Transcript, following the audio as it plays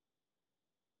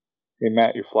Hey,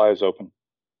 Matt, your fly is open.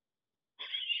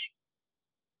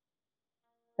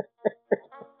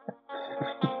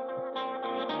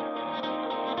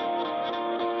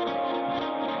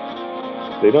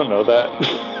 They don't know that.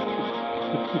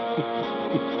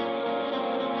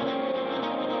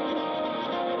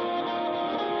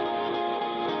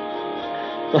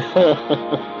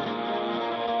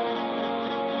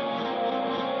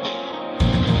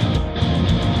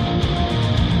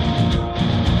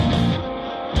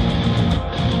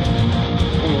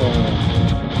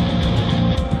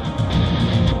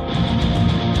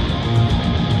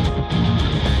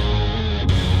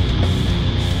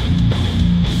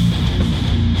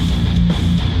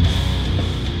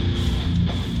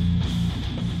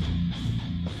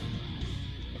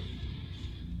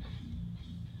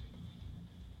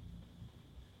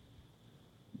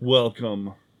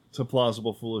 Welcome to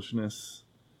Plausible Foolishness.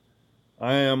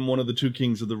 I am one of the two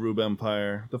kings of the Rube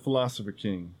Empire, the Philosopher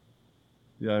King,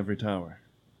 the Ivory Tower,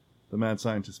 the Mad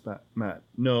Scientist Matt.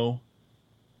 No,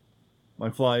 my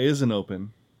fly isn't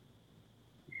open.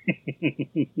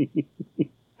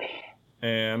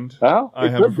 And Well, I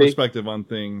it have a could be. perspective on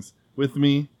things. With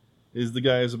me is the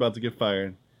guy who's about to get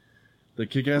fired, the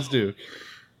Kick-Ass Duke.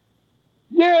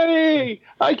 Yay!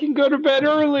 I can go to bed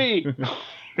early.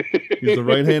 He's the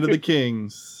right hand of the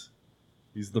kings.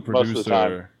 He's the Most of the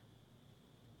time.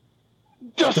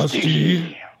 producer.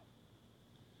 Dusty.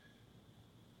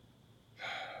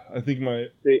 I think my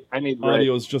I need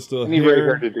audio is just a I need Ray here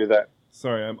hair. to do that.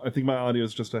 Sorry, I think my audio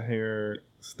is just a hair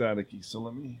staticky, so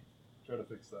let me try to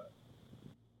fix that.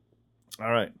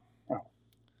 All right. Oh.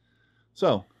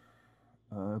 So,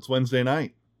 it's Wednesday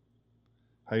night.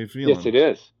 How you feeling? Yes, it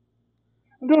is.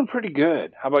 I'm doing pretty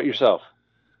good. How about yourself?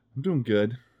 I'm doing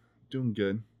good. Doing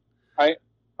good. I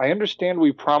understand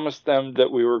we promised them that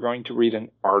we were going to read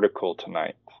an article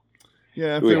tonight.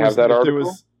 Yeah, Do we have that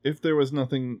article? If there was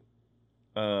nothing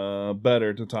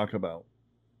better to talk about,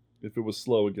 if it was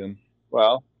slow again.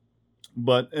 Well,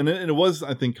 But it was,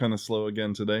 I think, kind of slow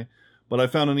again today. But I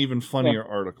found an even funnier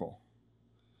article.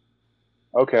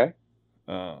 okay.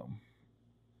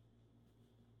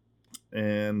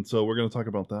 And so we're going to talk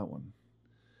about that one.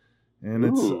 And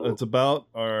Ooh. it's about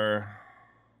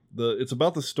it's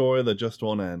about the story that just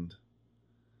won't end.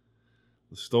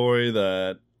 The story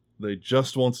that they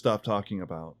just won't stop talking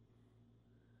about.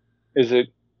 Is it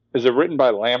written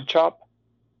by Lamb Chop?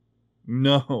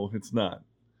 No, it's not.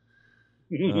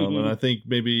 And I think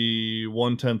maybe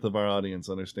 1/10 of our audience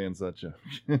understands that joke.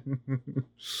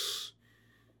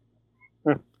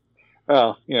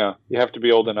 Well, you have to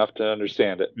be old enough to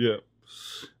understand it. Yeah.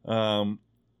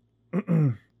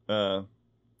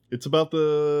 It's about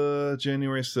the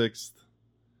January 6th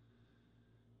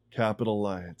Capitol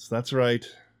riots. That's right.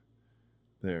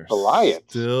 They're The riots?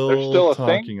 still They're still a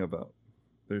talking thing? about.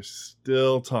 They're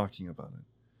still talking about it.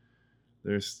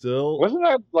 They're still Wasn't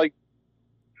that like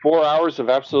 4 hours of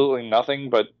absolutely nothing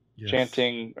but Yes.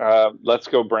 chanting, "Let's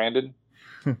go, Brandon"?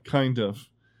 kind of,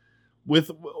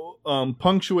 with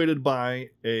punctuated by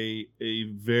a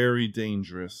very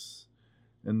dangerous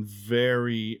and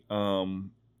very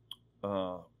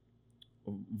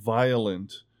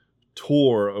violent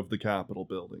tour of the Capitol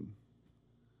building.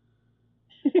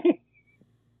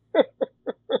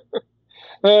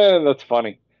 That's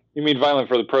funny. You mean violent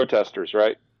for the protesters,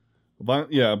 right?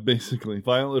 Yeah, basically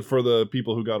violent for the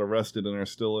people who got arrested and are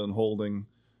still in holding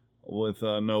with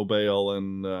no bail,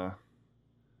 and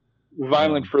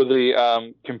Violent for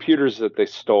the computers that they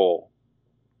stole.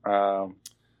 The one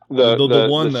the that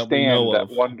we stand know that of.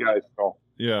 one guy stole.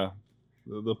 Yeah,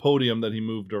 the podium that he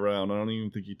moved around. I don't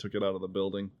even think he took it out of the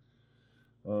building.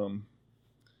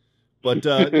 But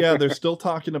yeah, they're still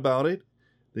talking about it.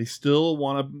 They still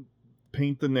want to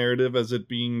paint the narrative as it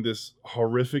being this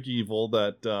horrific evil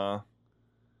that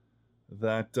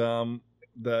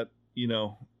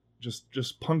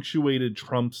just punctuated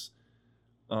Trump's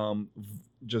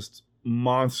just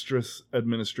monstrous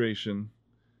administration.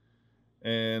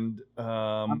 And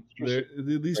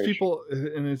these people,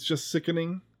 and it's just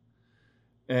sickening,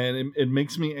 and it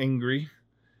makes me angry,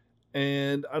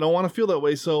 and I don't want to feel that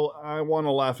way, so I want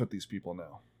to laugh at these people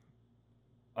now.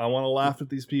 I want to laugh at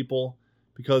these people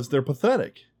because they're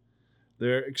pathetic.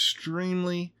 They're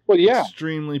extremely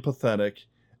pathetic,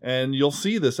 and you'll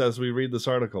see this as we read this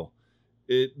article.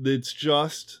 It's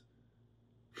just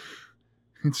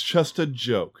a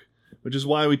joke, which is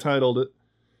why we titled it.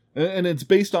 And it's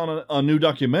based on a new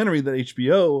documentary that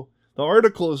HBO... The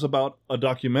article is about a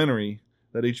documentary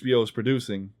that HBO is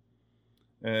producing.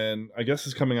 And I guess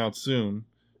it's coming out soon.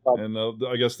 And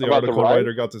I guess the article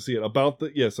writer got to see it. About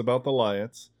the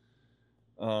riots.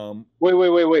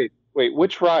 Wait. Wait,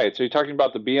 which riots? Are you talking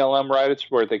about the BLM riots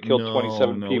where they killed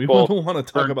 27 we people, don't want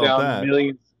to talk burned about down that.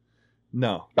 millions,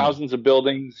 No. thousands of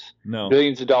buildings,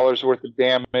 billions of dollars worth of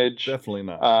damage? Definitely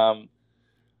not.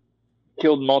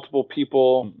 Killed multiple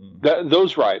people.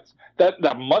 Those riots.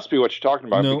 That must be what you're talking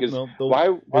about. Because why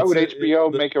would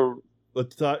HBO make a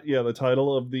the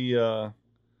title of the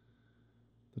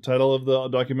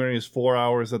documentary is 4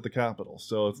 Hours at the Capitol,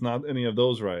 so it's not any of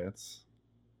those riots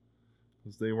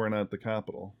because they weren't at the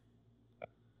Capitol.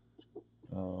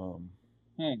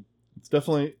 It's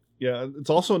definitely it's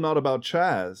also not about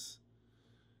Chaz,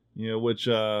 which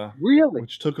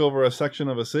which took over a section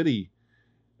of a city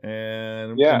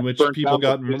and in which people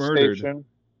got murdered. Station.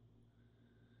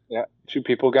 Yeah, 2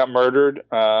 people got murdered.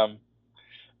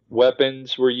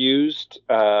 Weapons were used.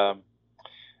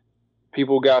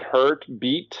 People got hurt,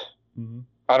 beat on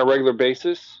a regular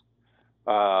basis.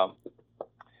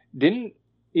 Didn't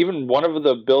even one of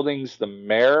the buildings, the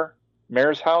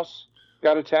mayor's house,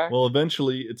 got attacked? Well,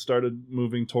 eventually it started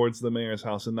moving towards the mayor's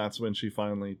house, and that's when she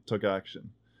finally took action.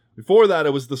 Before that,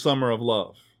 it was the Summer of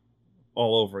Love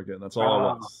all over again. That's all it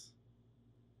was.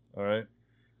 All right?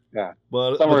 Yeah.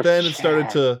 But then it started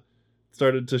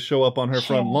to show up on her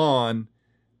front lawn,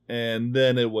 and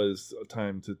then it was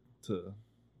time to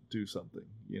do something,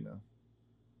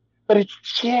 But it's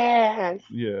Chaz.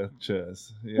 Yeah,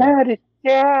 Chaz. Yeah. But it's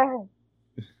Chaz.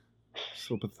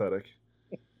 So pathetic.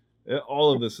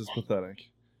 All of this is pathetic.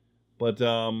 But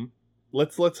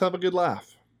let's have a good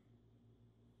laugh.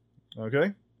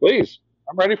 Okay? Please.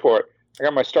 I'm ready for it. I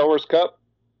got my Star Wars cup,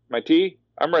 my tea.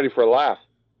 I'm ready for a laugh.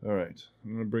 All right.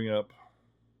 I'm going to bring up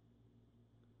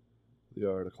the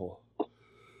article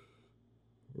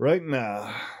right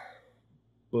now.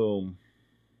 Boom.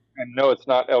 And no, it's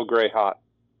not El Grey hot.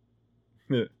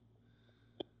 Look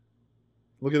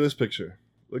at this picture.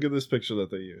 Look at this picture that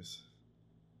they use.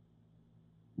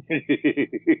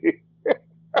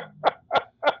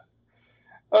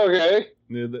 Okay.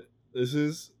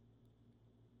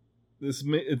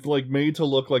 It's like made to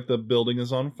look like the building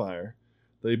is on fire.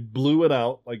 They blew it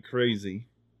out like crazy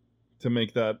to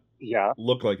make that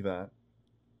look like that.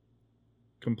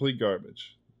 Complete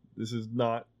garbage. This is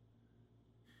not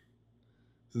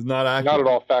accurate. Not at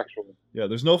all factual. Yeah,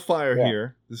 there's no fire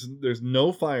here. There's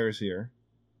no fires here.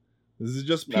 This is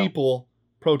just people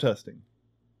protesting.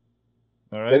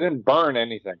 All right. They didn't burn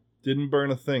anything. Didn't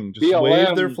burn a thing. Just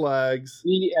waved their flags.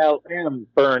 BLM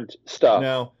burned stuff.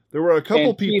 Now, there were a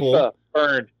couple people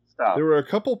burned stuff. There were a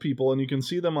couple people, and you can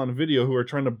see them on video, who are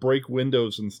trying to break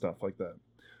windows and stuff like that.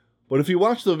 But if you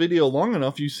watch the video long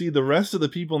enough, you see the rest of the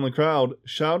people in the crowd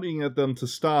shouting at them to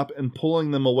stop and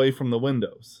pulling them away from the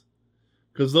windows.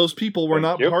 Because those people were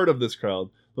not part of this crowd.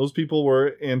 Those people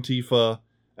were Antifa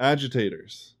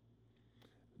agitators.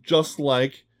 Just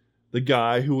like the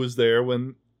guy who was there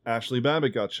when Ashley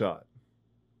Babbitt got shot.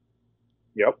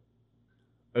 Yep.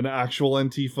 An actual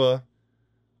Antifa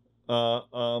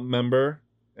member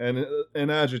and an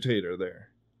agitator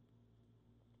there.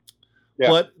 Yeah.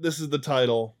 But this is the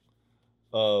title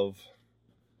of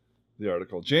the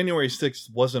article. January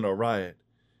 6th wasn't a riot.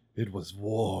 It was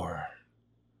war.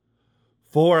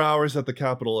 4 Hours at the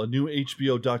Capitol, a new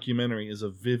HBO documentary, is a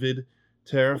vivid,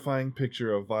 terrifying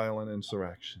picture of violent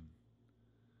insurrection.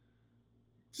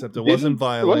 Except it wasn't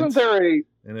violent.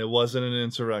 And it wasn't an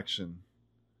insurrection.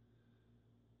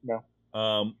 No.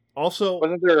 Also,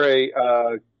 wasn't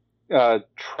there a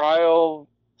trial,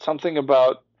 something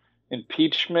about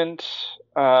impeachment,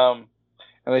 and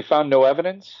they found no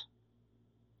evidence?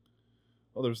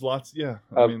 Oh, there's lots,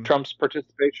 of Trump's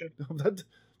participation.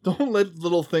 Don't let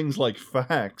little things like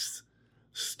facts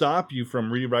stop you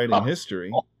from rewriting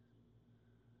history.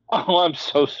 Oh, I'm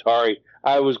so sorry.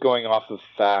 I was going off of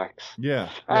facts. Yeah.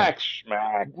 Facts,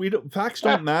 schmack. Facts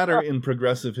don't matter in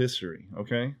progressive history,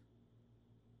 okay?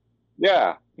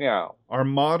 Yeah. Our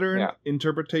modern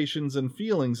interpretations and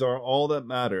feelings are all that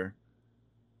matter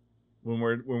when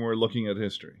we're looking at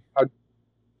history.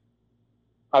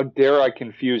 How dare I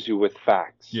confuse you with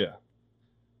facts? Yeah.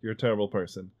 You're a terrible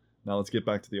person. Now let's get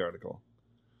back to the article.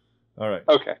 All right.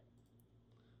 Okay.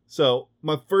 So,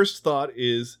 my first thought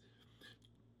is,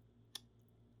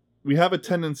 we have a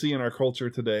tendency in our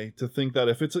culture today to think that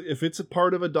if it's a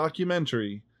part of a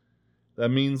documentary, that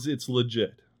means it's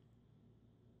legit.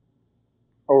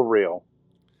 Or real.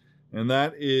 And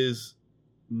that is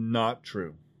not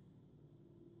true.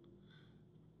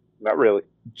 Not really.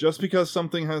 Just because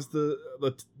something has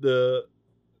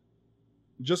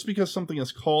just because something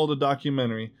is called a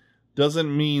documentary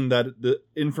doesn't mean that the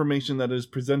information that is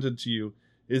presented to you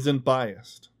isn't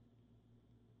biased.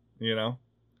 You know?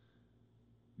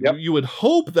 Yep. You would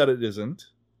hope that it isn't,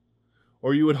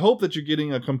 or you would hope that you're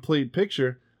getting a complete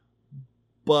picture,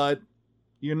 but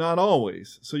you're not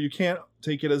always. So you can't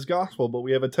take it as gospel, but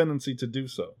we have a tendency to do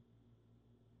so.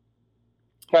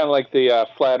 Kind of like the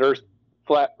Flat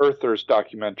Earthers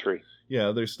documentary.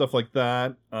 Yeah, there's stuff like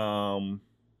that. The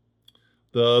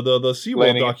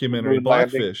SeaWorld documentary,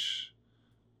 Blackfish,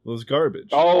 was garbage.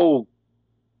 Oh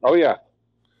yeah.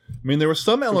 I mean, there were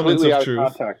some elements of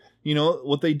truth. You know,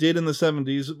 what they did in the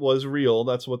 70s was real.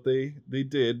 That's what they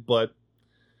did, but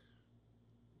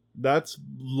that's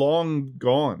long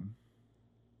gone.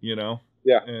 You know?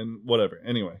 Yeah. And whatever.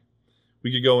 Anyway,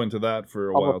 we could go into that for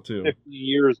a while, too. 50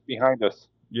 years behind us.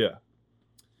 Yeah.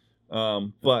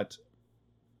 But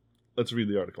let's read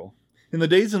the article. In the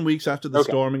days and weeks after the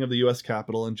storming of the U.S.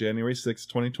 Capitol on January 6,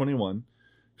 2021,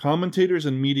 commentators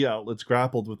and media outlets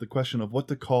grappled with the question of what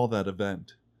to call that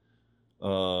event.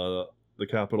 The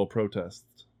Capitol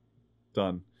protests.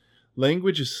 Done.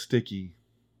 Language is sticky.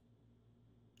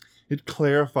 It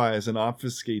clarifies and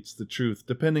obfuscates the truth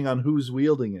depending on who's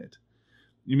wielding it.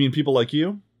 You mean people like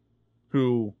you?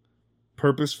 Who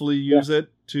purposefully use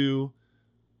it to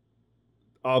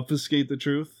obfuscate the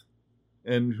truth?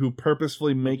 And who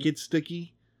purposefully make it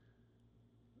sticky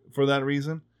for that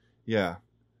reason? Yeah.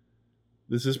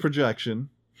 This is projection.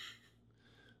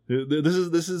 This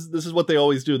is what they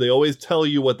always do. They always tell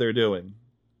you what they're doing.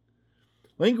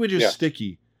 Language is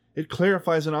sticky. It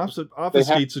clarifies and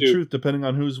obfuscates the truth depending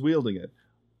on who's wielding it.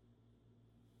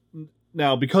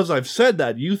 Now, because I've said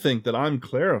that, you think that I'm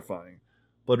clarifying.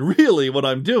 But really, what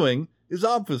I'm doing is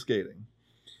obfuscating.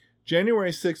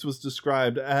 January 6th was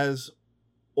described as,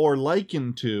 or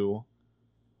likened to,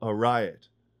 a riot,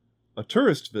 a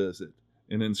tourist visit,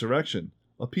 an insurrection,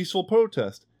 a peaceful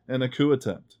protest, and a coup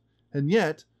attempt. And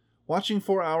yet, watching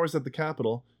 4 hours at the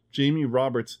Capitol, Jamie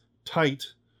Roberts' tight,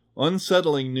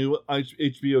 unsettling new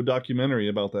HBO documentary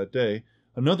about that day,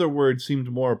 another word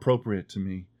seemed more appropriate to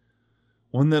me.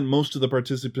 One that most of the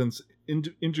participants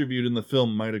interviewed in the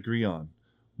film might agree on.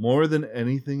 More than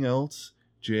anything else,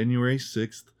 January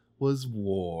 6th was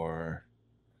war.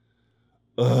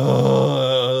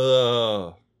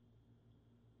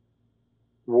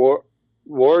 War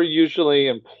usually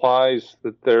implies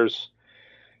that there's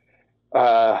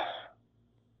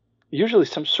usually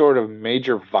some sort of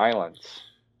major violence.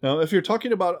 Now, if you're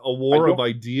talking about a war of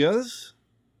ideas,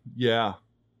 yeah.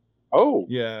 Oh.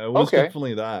 Yeah, it was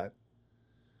definitely that.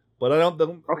 But I don't...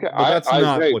 Okay, but that's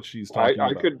not what she's talking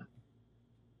about.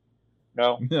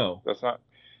 No. That's not...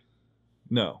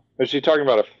 No. Is she talking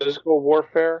about a physical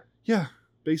warfare? Yeah,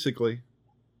 basically.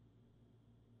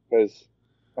 Because...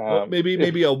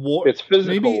 maybe a war... It's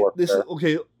physical warfare.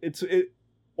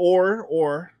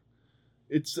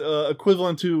 It's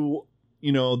equivalent to,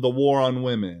 the war on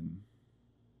women.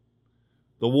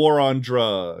 The war on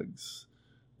drugs,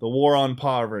 the war on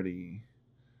poverty,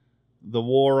 the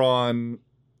war on,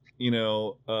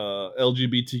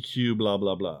 LGBTQ, blah,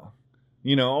 blah, blah.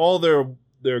 All their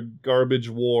garbage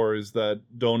wars that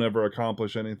don't ever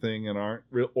accomplish anything and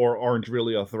aren't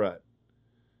really a threat.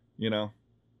 That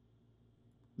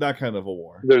kind of a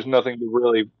war. There's no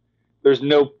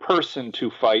person to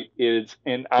fight. It's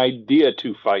an idea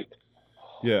to fight.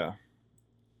 Yeah.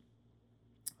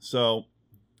 So...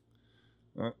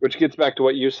 which gets back to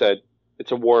what you said.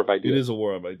 It's a war of ideas. It is a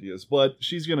war of ideas. But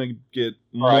she's going to get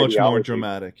much more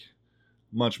dramatic.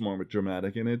 Much more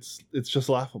dramatic. And it's just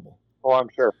laughable. Oh, I'm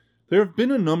sure. There have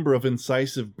been a number of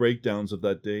incisive breakdowns of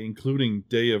that day, including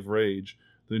Day of Rage,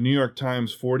 the New York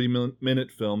Times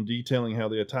 40-minute film detailing how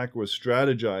the attack was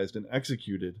strategized and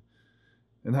executed.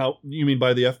 And how, you mean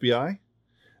by the FBI?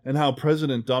 And how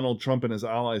President Donald Trump and his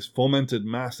allies fomented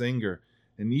mass anger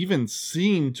and even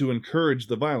seemed to encourage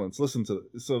the violence. Listen to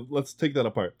this. So let's take that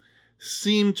apart.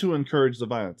 Seemed to encourage the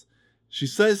violence. She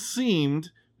says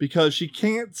seemed because she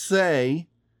can't say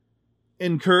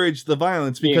encourage the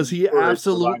violence because he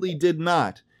absolutely did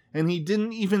not. And he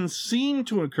didn't even seem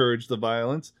to encourage the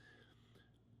violence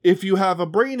if you have a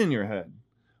brain in your head.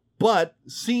 But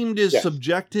seemed is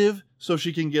subjective, so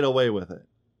she can get away with it.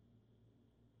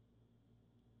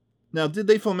 Now, did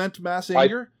they foment mass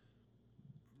anger?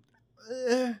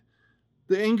 The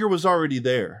anger was already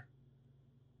there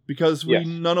because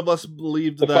none of us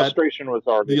believed that frustration was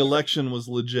already the election was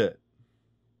legit.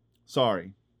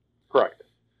 Sorry. Correct.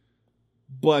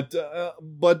 But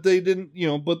they didn't,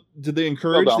 but did they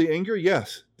encourage the anger?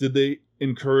 Yes. Did they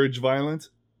encourage violence?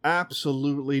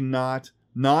 Absolutely not.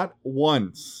 Not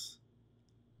once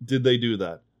did they do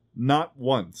that. Not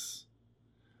once.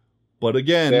 But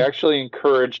again, they actually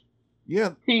encouraged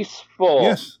peaceful.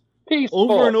 Yes.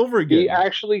 Peaceful. Over and over again. He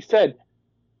actually said...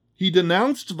 He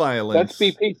denounced violence. Let's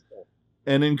be peaceful.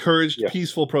 And encouraged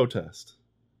peaceful protest.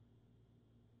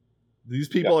 These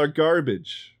people are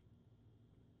garbage.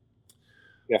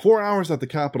 Yeah. 4 hours at the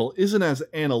Capitol isn't as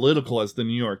analytical as the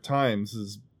New York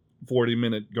Times'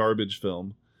 40-minute garbage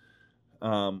film.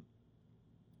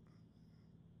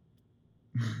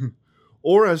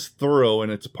 Or as thorough in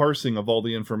its parsing of all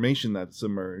the information that's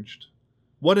emerged.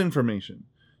 What information?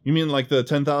 You mean like the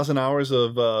 10,000 hours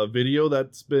of video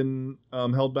that's been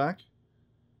held back?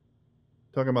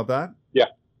 Talking about that? Yeah.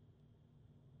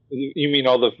 You mean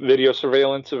all the video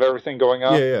surveillance of everything going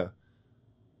on? Yeah.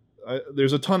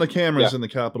 There's a ton of cameras in the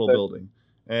Capitol building,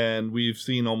 and we've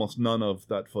seen almost none of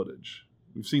that footage.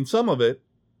 We've seen some of it,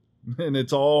 and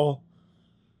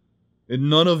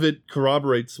none of it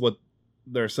corroborates what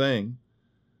they're saying.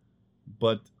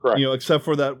 But Correct. except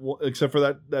for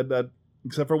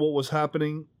what was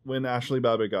happening when Ashley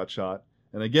Babbitt got shot,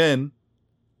 and again,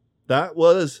 that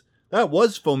was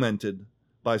fomented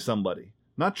by somebody,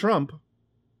 not Trump,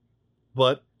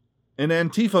 but an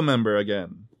Antifa member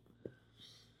again.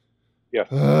 Yeah.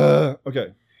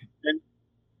 Okay. And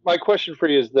my question for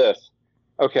you is this.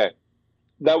 Okay.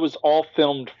 That was all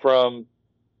filmed from,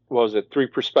 what was it, 3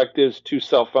 perspectives, 2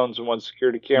 cell phones, and 1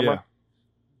 security camera?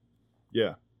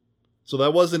 Yeah. So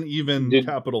that wasn't even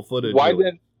Capitol footage.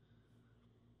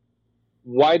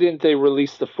 Why didn't they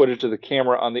release the footage of the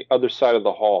camera on the other side of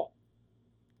the hall?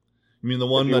 You mean the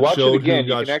one that showed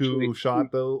who shot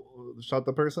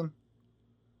the person?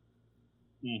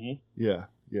 Mm-hmm. Yeah.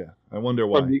 I wonder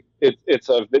why. It's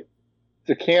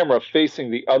the camera facing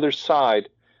the other side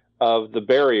of the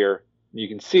barrier. You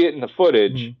can see it in the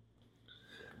footage,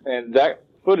 and that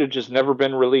footage has never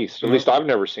been released. At least I've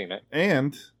never seen it.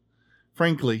 And,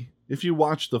 frankly, if you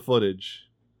watch the footage,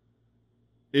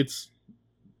 it's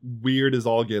weird as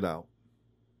all get out.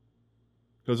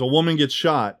 Because a woman gets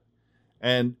shot,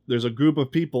 and there's a group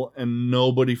of people, and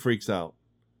nobody freaks out.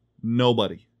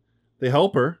 Nobody. They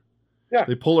help her. Yeah.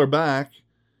 They pull her back,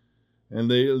 and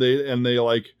they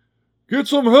like, get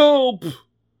some help,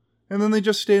 and then they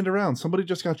just stand around. Somebody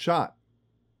just got shot.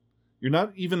 You're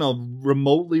not even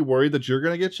remotely worried that you're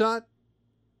going to get shot,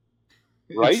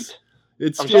 right?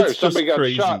 I'm sorry, if somebody got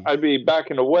shot, I'd be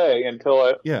backing away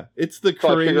until it's the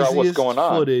craziest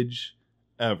footage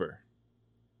ever.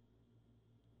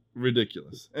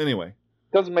 Ridiculous. Anyway,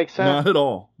 doesn't make sense. Not at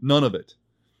all. None of it.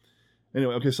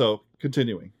 Anyway, okay, so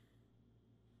continuing.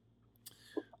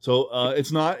 So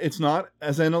it's not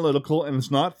as analytical, and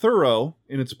it's not thorough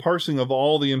in its parsing of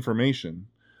all the information,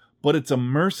 but its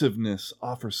immersiveness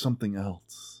offers something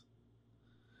else.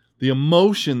 The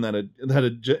emotion that it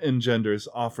engenders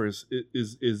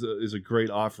is a great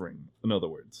offering. In other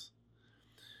words,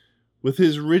 with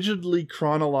his rigidly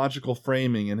chronological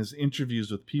framing and his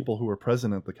interviews with people who were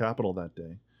present at the Capitol that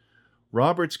day,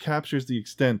 Roberts captures the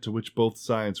extent to which both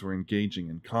sides were engaging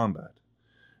in combat.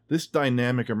 This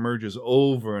dynamic emerges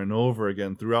over and over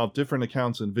again throughout different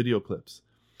accounts and video clips.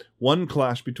 One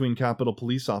clash between Capitol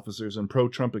police officers and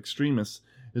pro-Trump extremists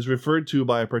is referred to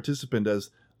by a participant as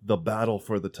the battle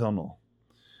for the tunnel.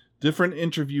 Different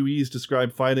interviewees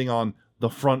describe fighting on the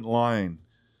front line,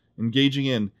 engaging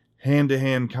in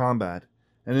hand-to-hand combat,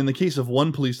 and in the case of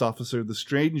one police officer, the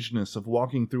strangeness of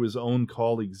walking through his own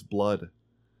colleague's blood.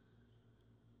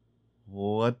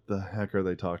 What the heck are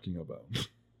they talking about?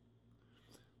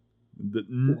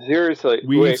 Seriously,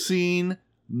 we've seen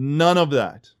none of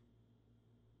that.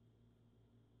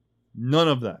 None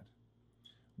of that.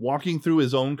 Walking through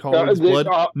his own colleague's blood.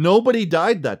 Nobody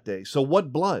died that day. So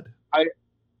what blood?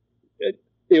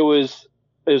 It was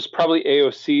probably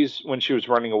AOC's when she was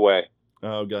running away.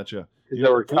 Oh, gotcha. They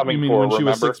were coming you mean for when her, she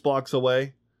was 6 blocks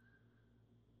away?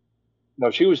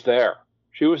 No, she was there.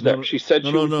 She was there. She said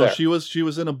she was there. No, she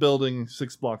was in a building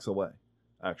 6 blocks away,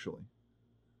 actually.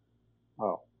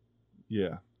 Oh.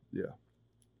 Yeah.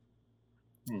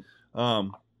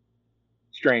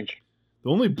 Strange. The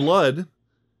only blood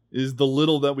is the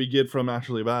little that we get from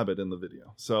Ashley Babbitt in the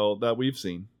video. So that we've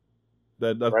seen.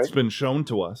 That's been shown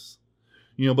to us.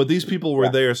 But these people were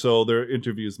there, so their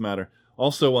interviews matter.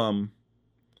 Also,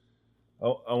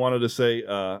 I wanted to say,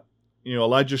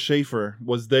 Elijah Schaffer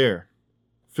was there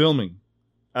filming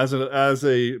as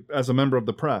a member of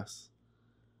the press,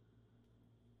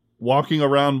 walking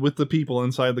around with the people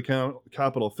inside the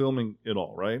Capitol, filming it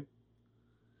all, right?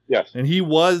 Yes. And he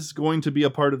was going to be a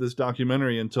part of this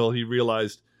documentary until he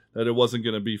realized that it wasn't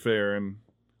going to be fair and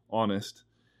honest,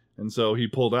 and so he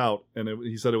pulled out. And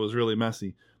he said it was really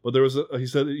messy. But there was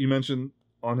he mentioned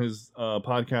on his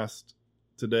podcast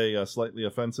today, Slightly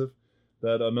Offensive,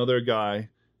 that another guy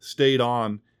stayed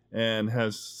on and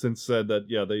has since said that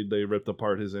they ripped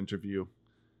apart his interview,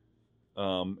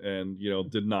 and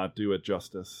did not do it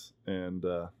justice. And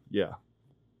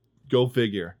go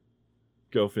figure.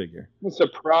 Go figure.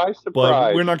 Surprise, surprise.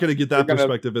 But we're not going to get that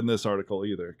perspective in this article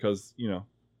either, because, you know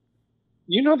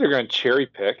they're going to cherry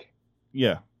pick.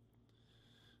 Yeah.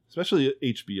 Especially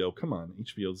HBO. Come on,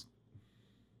 HBO's.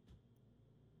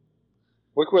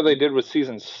 Look what they did with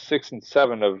season 6 and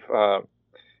 7 of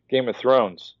Game of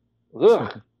Thrones.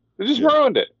 Ugh. They just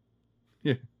ruined it.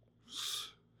 Yeah.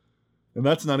 And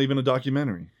that's not even a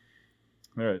documentary.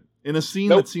 All right. In a scene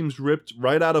that seems ripped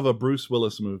right out of a Bruce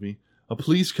Willis movie, a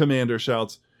police commander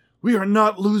shouts, "We are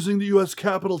not losing the U.S.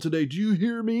 Capitol today. Do you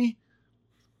hear me?"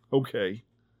 Okay.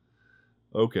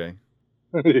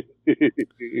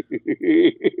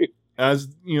 As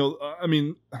you know, I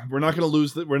mean, we're not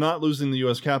losing the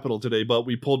U.S. Capitol today, but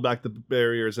we pulled back the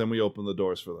barriers and we opened the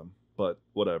doors for them. But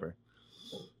whatever.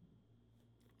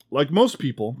 Like most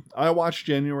people, I watched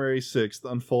January 6th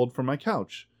unfold from my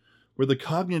couch, where the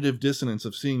cognitive dissonance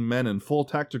of seeing men in full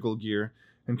tactical gear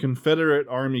and Confederate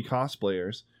Army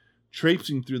cosplayers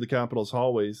traipsing through the Capitol's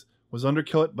hallways was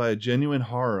undercut by a genuine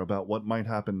horror about what might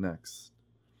happen next.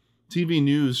 TV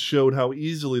news showed how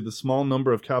easily the small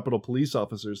number of Capitol police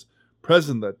officers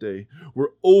present that day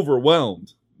were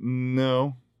overwhelmed.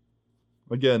 No.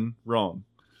 Again, wrong.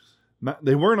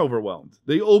 They weren't overwhelmed.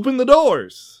 They opened the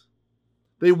doors.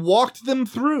 They walked them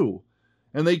through.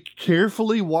 And they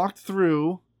carefully walked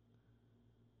through.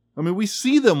 I mean, we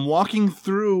see them walking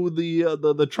through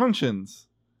the truncheons.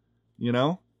 You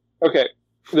know? Okay.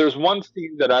 There's one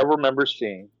scene that I remember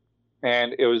seeing.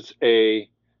 And it was a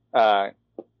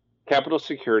Capitol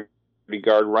security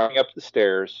guard running up the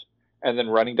stairs and then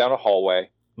running down a hallway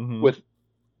with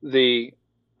the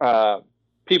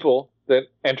people that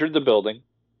entered the building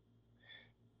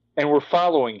and were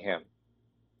following him.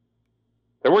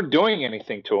 They weren't doing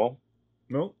anything to him.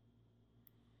 Nope.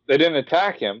 They didn't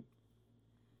attack him.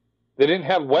 They didn't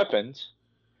have weapons.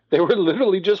 They were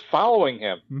literally just following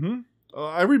him. Mm-hmm.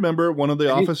 I remember one of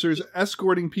the officers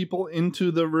escorting people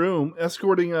into the room,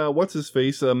 escorting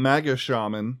what's-his-face, a MAGA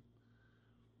shaman.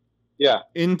 Yeah.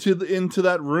 Into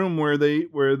that room where they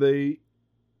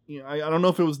I don't know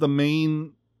if it was the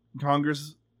main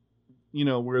Congress,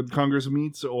 where Congress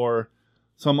meets or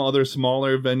some other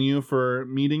smaller venue for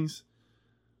meetings.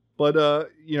 But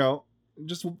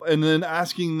just and then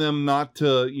asking them not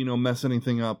to, mess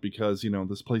anything up because,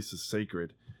 this place is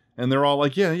sacred. And they're all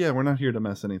like, yeah, we're not here to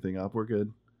mess anything up. We're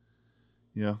good.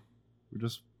 Yeah. We're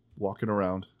just walking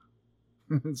around.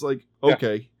 It's like,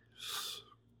 okay. Yeah.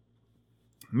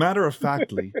 Matter of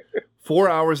factly, 4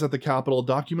 hours at the Capitol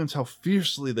documents how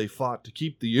fiercely they fought to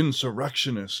keep the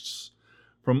insurrectionists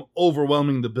from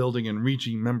overwhelming the building and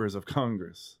reaching members of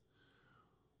Congress.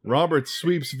 Roberts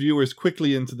sweeps viewers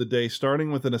quickly into the day, starting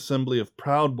with an assembly of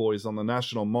Proud Boys on the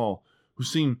National Mall, who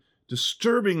seem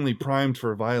disturbingly primed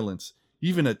for violence,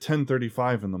 even at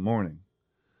 10:35 in the morning.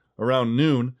 Around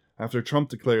noon, after Trump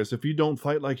declares, "If you don't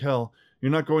fight like hell, you're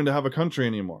not going to have a country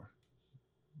anymore."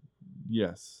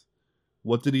 Yes.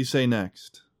 What did he say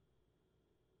next?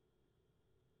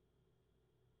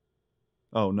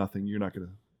 Oh, nothing. You're not going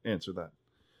to answer that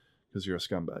because you're a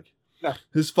scumbag. No.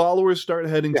 His followers start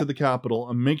heading to the Capitol,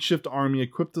 a makeshift army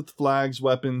equipped with flags,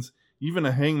 weapons, even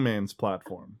a hangman's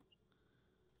platform.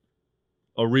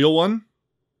 A real one?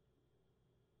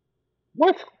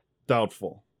 What?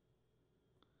 Doubtful.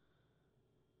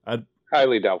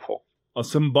 Highly doubtful. A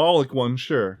symbolic one,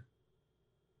 sure.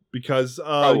 Because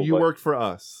you work for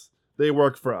us. They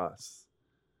work for us.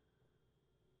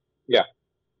 Yeah.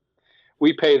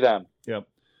 We pay them. Yep.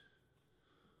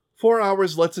 4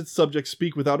 hours lets its subject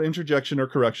speak without interjection or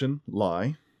correction.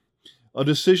 Lie. A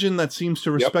decision that seems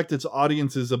to respect its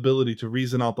audience's ability to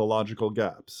reason out the logical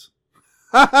gaps.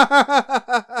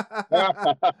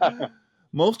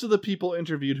 Most of the people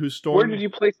interviewed who stormed... Where did you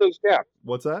place those gaps?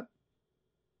 What's that?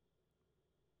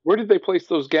 Where did they place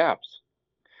those gaps?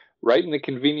 Right in the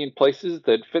convenient places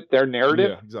that fit their narrative?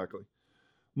 Yeah, exactly.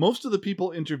 Most of the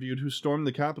people interviewed who stormed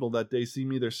the Capitol that day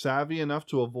seem either savvy enough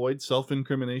to avoid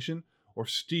self-incrimination or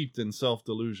steeped in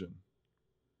self-delusion.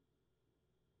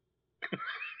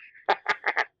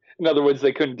 In other words,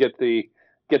 they couldn't get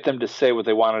them to say what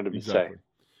they wanted them to say.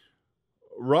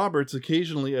 Roberts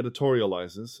occasionally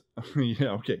editorializes.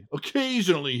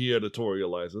 Occasionally he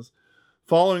editorializes,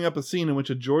 following up a scene in which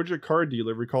a Georgia car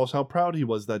dealer recalls how proud he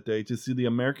was that day to see the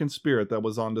American spirit that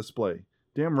was on display.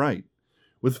 Damn right.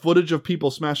 With footage of people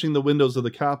smashing the windows of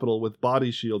the Capitol with body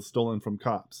shields stolen from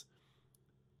cops.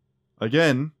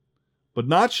 Again, but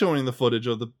not showing the footage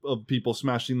of people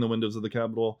smashing the windows of the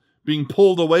Capitol, being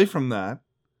pulled away from that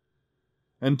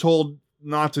and told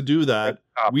not to do that.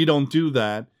 We don't do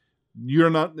that. You're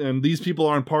not, and these people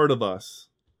aren't part of us.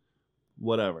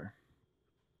 Whatever.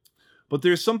 But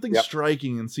there's something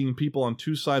striking in seeing people on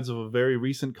two sides of a very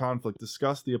recent conflict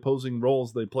discuss the opposing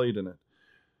roles they played in it.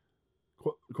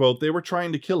 Quote, "They were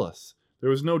trying to kill us. There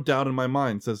was no doubt in my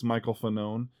mind," says Michael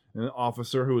Fanone, an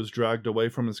officer who was dragged away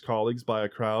from his colleagues by a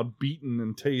crowd, beaten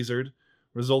and tasered,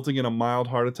 resulting in a mild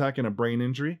heart attack and a brain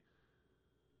injury.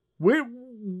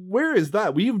 Where is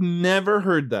that? We've never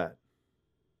heard that.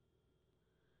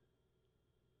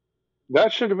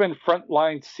 That should have been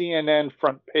Frontline CNN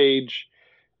front page.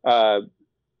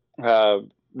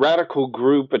 Radical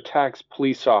group attacks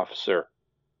police officer.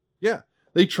 Yeah,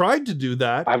 they tried to do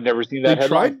that. I've never seen that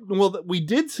headline. Well, we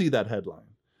did see that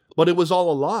headline, but it was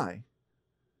all a lie.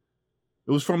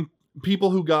 It was from people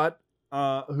who got,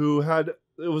 it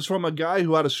was from a guy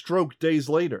who had a stroke days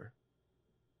later.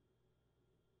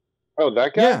 Oh,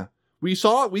 that guy? Yeah, we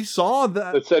saw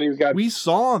that. That said he got. We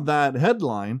saw that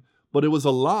headline, but it was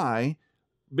a lie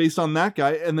based on that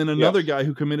guy, and then another guy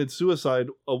who committed suicide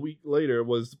a week later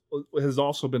has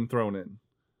also been thrown in.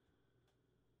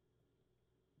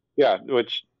 Yeah,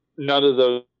 which none of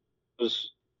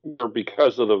those were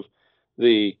because of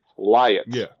the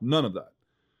riots. Yeah, none of that.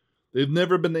 They've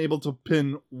never been able to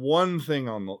pin one thing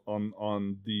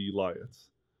on the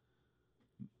riots.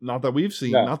 Not that we've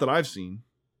seen. No. Not that I've seen.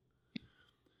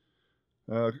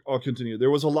 I'll continue. "There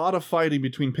was a lot of fighting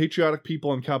between patriotic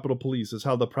people and Capitol Police," is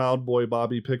how the Proud Boy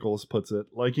Bobby Pickles puts it,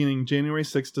 likening January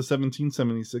 6th to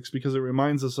 1776 because it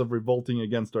reminds us of revolting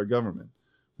against our government,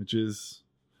 and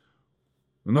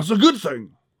that's a good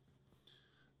thing.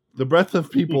 The breadth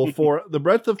of people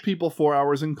 4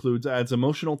 hours includes adds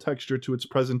emotional texture to its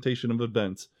presentation of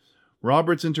events.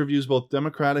 Roberts interviews both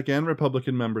Democratic and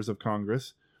Republican members of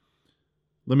Congress.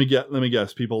 Let me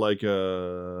guess. People like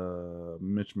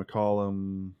Mitch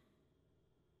McConnell,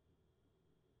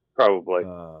 probably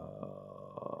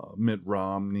Mitt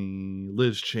Romney,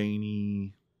 Liz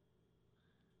Cheney.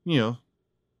 Yeah.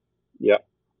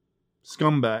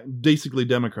 Scumbag, basically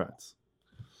Democrats.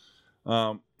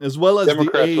 As well as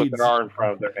Democrats the aides, with an R in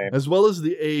front of their name. As well as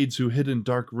the aides who hid in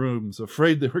dark rooms,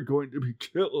 afraid they were going to be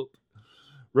killed.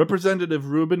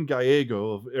 Representative Ruben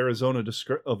Gallego of Arizona,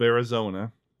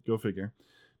 go figure,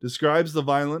 describes the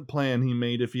violent plan he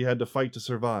made if he had to fight to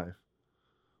survive.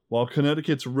 While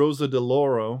Connecticut's Rosa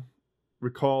DeLauro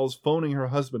recalls phoning her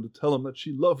husband to tell him that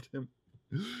she loved him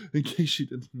in case she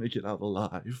didn't make it out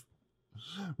alive.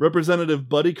 Representative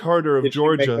Buddy Carter of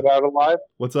Georgia. Did she make it out alive?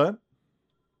 What's that?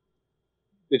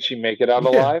 Did she make it out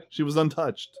alive? She was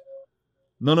untouched.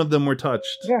 None of them were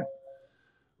touched. Yeah.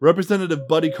 Representative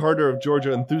Buddy Carter of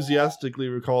Georgia enthusiastically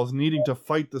recalls needing to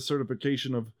fight the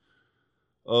certification of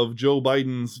Joe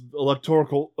Biden's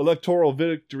electoral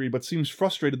victory, but seems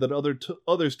frustrated that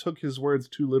others took his words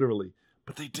too literally.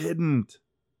 But they didn't.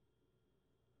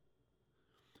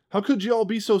 "How could you all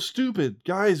be so stupid?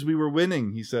 Guys, we were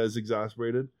winning," he says,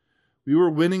 exasperated. "We were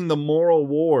winning the moral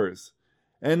wars.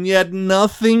 And yet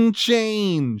nothing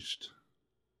changed."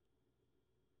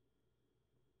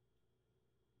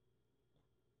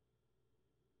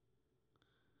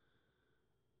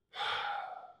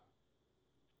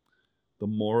 We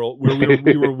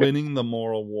were winning the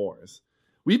moral wars.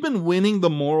 We've been winning the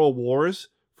moral wars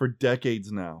for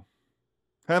decades now,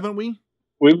 haven't we?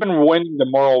 We've been winning the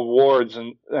moral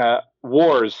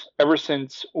wars ever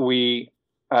since we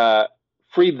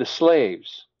freed the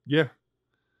slaves. Yeah.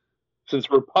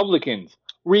 Since Republicans.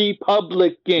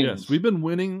 Yes, we've been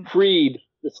winning. Freed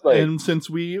the slaves. And since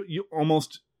you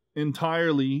almost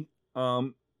entirely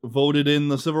voted in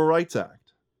the Civil Rights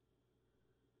Act.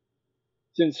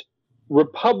 Since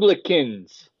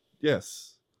Republicans.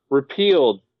 Yes.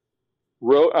 Repealed.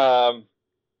 Not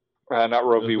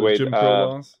Roe v. Wade. Jim Crow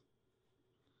laws?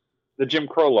 The Jim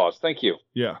Crow laws. Thank you.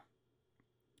 Yeah.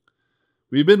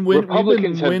 We've been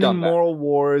winning moral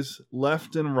wars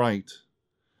left and right.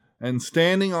 And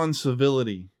standing on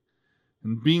civility,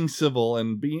 and being civil,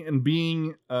 and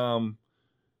being holding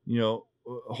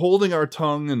our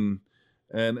tongue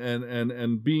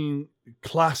and being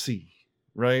classy,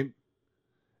 right?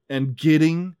 And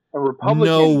getting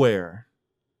nowhere.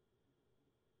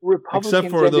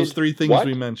 Except for those three things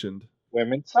we mentioned.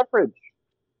 Women's suffrage.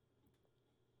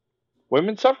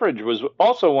 Women's suffrage was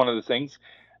also one of the things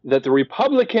that the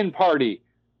Republican Party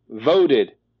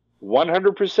voted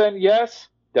 100% yes.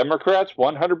 Democrats,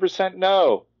 100%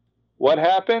 no. What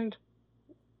happened?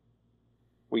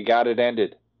 We got it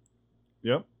ended.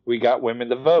 Yep. We got women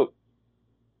to vote.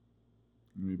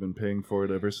 We've been paying for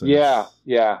it ever since. Yeah.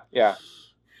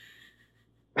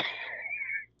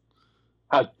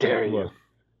 How dare you?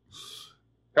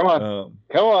 Come on.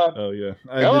 Come on. Oh, yeah.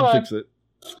 I did fix it.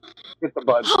 Hit the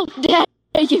button. How dare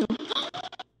you?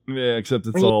 Yeah, except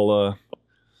it's all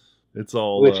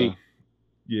glitchy.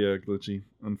 Yeah, glitchy,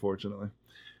 unfortunately.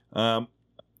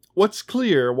 What's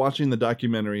clear watching the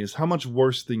documentary is how much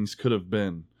worse things could have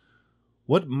been.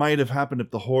 What might have happened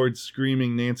if the horde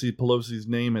screaming Nancy Pelosi's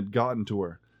name had gotten to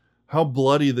her? How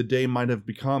bloody the day might have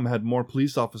become had more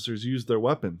police officers used their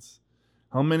weapons?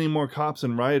 How many more cops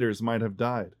and rioters might have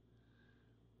died?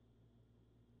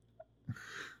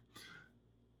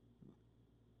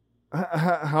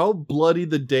 How bloody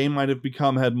the day might have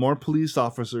become had more police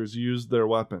officers used their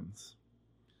weapons.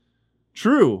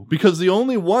 True, because the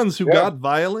only ones who got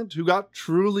violent, who got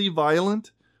truly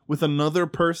violent with another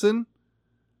person,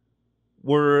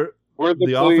 were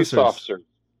the police officers.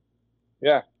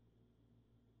 Yeah.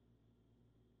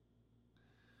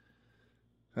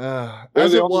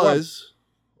 As it was,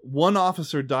 one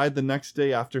officer died the next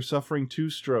day after suffering 2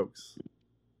 strokes.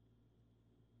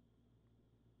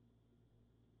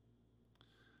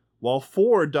 While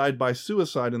 4 died by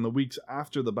suicide in the weeks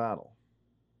after the battle.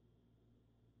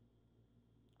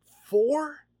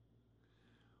 4?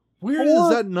 Where is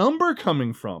that number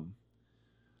coming from?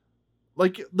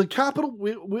 Like the Capitol,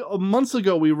 we months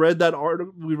ago we read that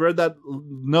article, we read that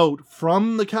note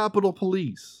from the Capitol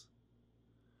Police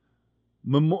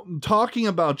talking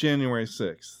about January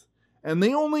 6th, and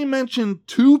they only mentioned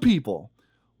 2 people.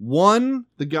 One,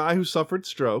 the guy who suffered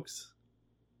strokes.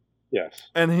 Yes.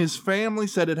 And his family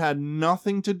said it had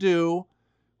nothing to do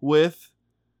with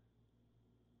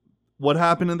what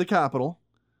happened in the Capitol.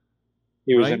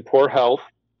 He was in poor health.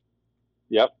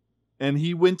 Yep. And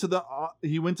he went to the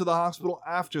hospital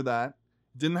after that.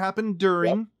 Didn't happen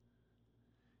during.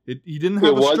 Yep. He didn't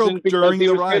have a stroke during the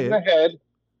riot. Hit in the head.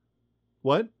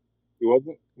 What?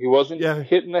 He wasn't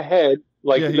hit in the head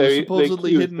like he was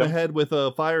supposedly hit in the head with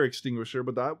a fire extinguisher,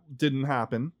 but that didn't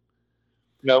happen.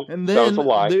 No, and then that was a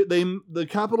lie. The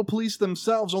Capitol Police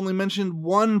themselves only mentioned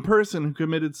 1 person who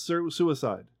committed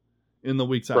suicide in the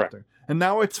weeks after. And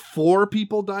now it's 4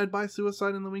 people died by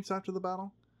suicide in the weeks after the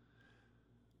battle.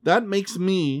 That makes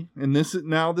me, and this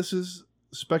is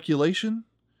speculation.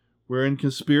 We're in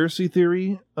conspiracy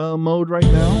theory mode right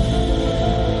now.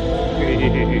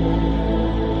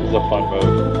 This is a fun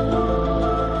mode.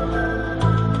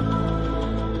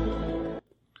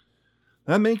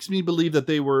 That makes me believe that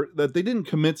they didn't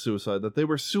commit suicide, that they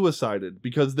were suicided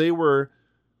because they were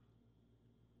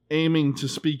aiming to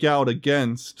speak out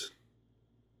against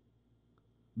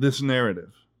this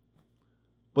narrative.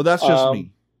 But that's just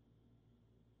me.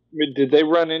 Did they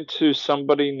run into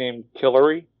somebody named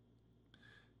Hillary?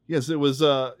 Yes, it was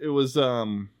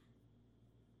I'm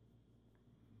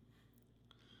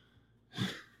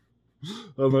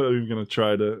not even gonna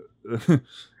try to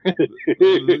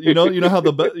you know how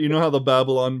the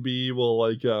Babylon Bee will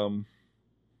like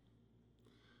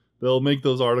they'll make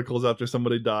those articles after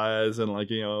somebody dies, and like,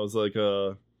 you know, it was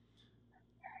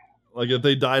like if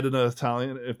they died in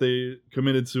if they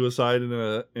committed suicide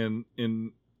in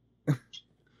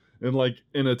like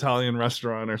an Italian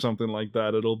restaurant or something like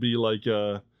that, it'll be like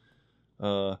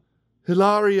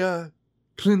Hilaria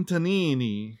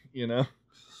Clintonini, you know,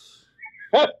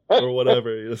 or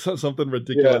whatever, something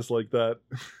ridiculous like that.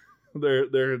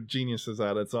 They're geniuses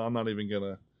at it, so I'm not even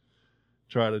gonna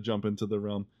try to jump into the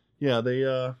realm. Yeah, they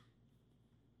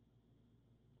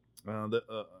an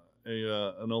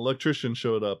electrician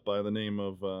showed up by the name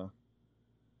of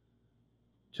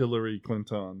Hillary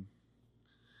Clinton.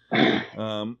 Okay,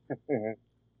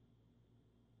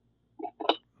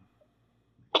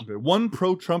 1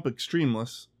 pro-Trump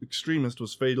extremist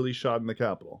was fatally shot in the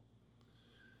Capitol.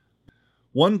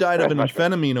 1 died of an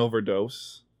amphetamine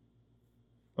overdose.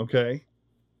 Okay.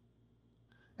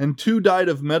 And 2 died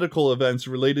of medical events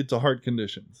related to heart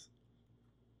conditions.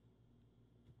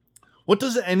 What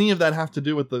does any of that have to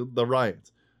do with the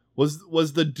riots?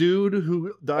 Was the dude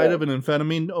who died of an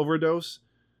amphetamine overdose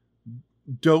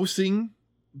dosing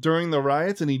during the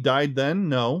riots and he died then?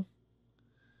 No.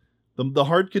 The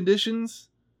heart conditions?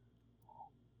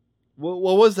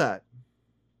 What was that?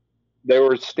 They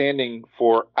were standing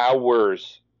for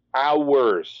hours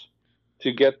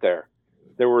to get there.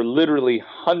 There were literally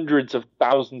hundreds of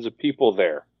thousands of people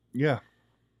there. Yeah.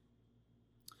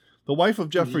 The wife of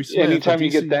Jeffrey Smith. Anytime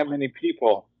you get that many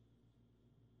people.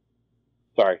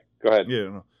 Sorry, go ahead. Yeah,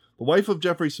 no. The wife of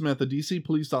Jeffrey Smith, a DC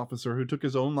police officer who took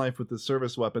his own life with his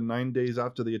service weapon 9 days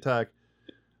after the attack,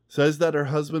 says that her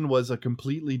husband was a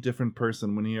completely different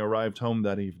person when he arrived home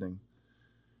that evening.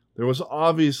 There was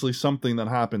obviously something that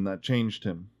happened that changed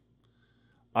him.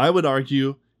 I would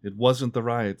argue it wasn't the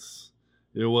riots.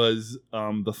 It was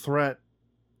the threat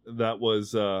that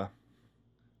was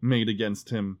made against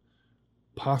him,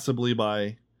 possibly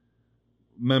by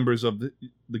members of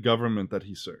the government that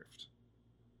he served.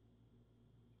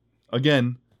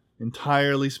 Again,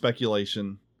 entirely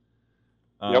speculation.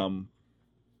 Yep.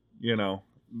 You know,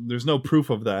 there's no proof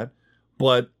of that.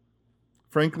 But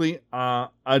frankly,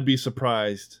 I'd be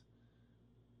surprised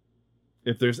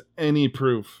if there's any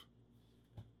proof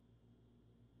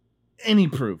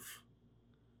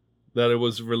that it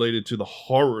was related to the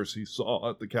horrors he saw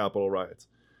at the Capitol riots.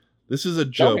 This is a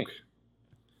joke.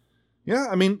 Yeah,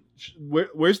 I mean,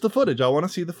 where's the footage? I want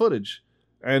to see the footage.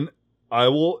 And I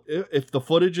will, if the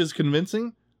footage is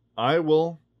convincing, I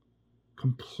will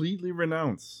completely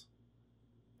renounce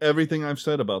everything I've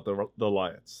said about the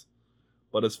riots.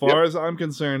 But as far as I'm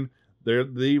concerned,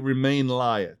 they remain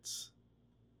riots.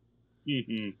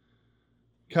 Mm-hmm.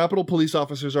 Capitol police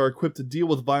officers are equipped to deal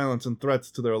with violence and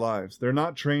threats to their lives. They're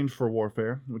not trained for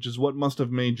warfare, which is what must have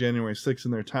made January 6th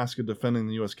and their task of defending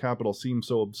the U.S. Capitol seem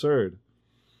so absurd.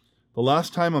 The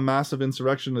last time a massive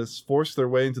insurrectionists forced their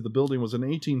way into the building was in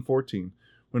 1814,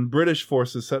 when British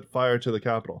forces set fire to the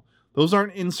Capitol. Those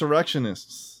aren't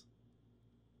insurrectionists.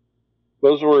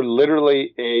 Those were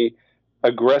literally a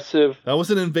aggressive. That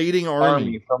was an invading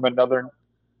army from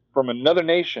another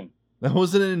nation. That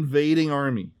was an invading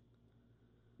army.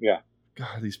 Yeah.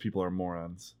 God, these people are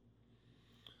morons.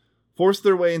 Forced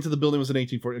their way into the building was in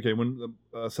 1840. Okay, when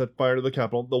set fire to the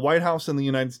Capitol, the White House and the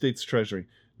United States Treasury.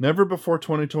 Never before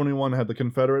 2021 had the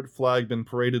Confederate flag been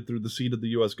paraded through the seat of the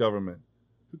U.S. government.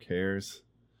 Who cares?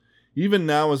 Even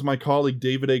now, as my colleague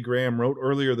David A. Graham wrote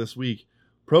earlier this week,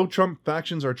 pro-Trump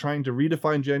factions are trying to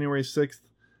redefine January 6th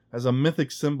as a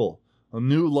mythic symbol, a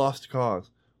new lost cause.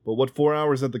 But what 4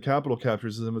 hours at the Capitol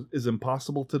captures is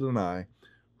impossible to deny.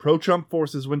 Pro-Trump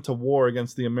forces went to war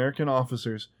against the American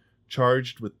officers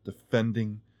charged with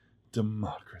defending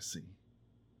democracy.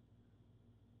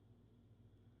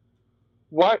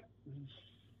 What?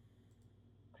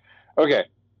 Okay.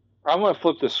 I'm going to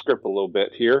flip the script a little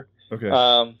bit here.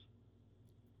 Okay.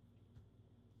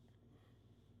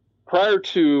 Prior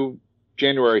to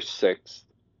January 6th,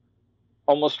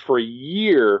 almost for a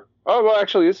year,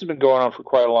 actually, this has been going on for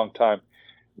quite a long time,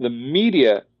 the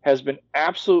media has been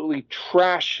absolutely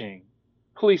trashing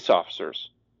police officers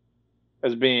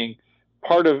as being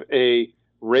part of a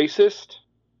racist,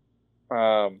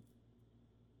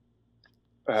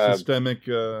 systemic,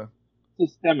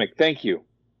 thank you,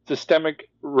 systemic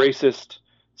racist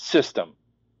system.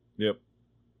 Yep.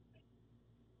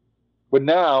 But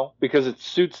now, because it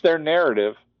suits their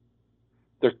narrative,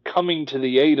 they're coming to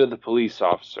the aid of the police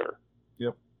officer.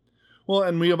 Yep. Well,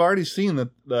 and we have already seen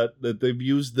that they've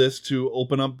used this to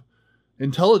open up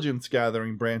intelligence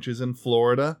gathering branches in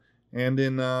Florida and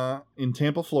in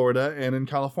Tampa, Florida, and in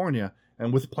California,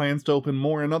 and with plans to open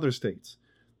more in other states.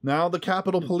 Now the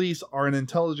Capitol Police are an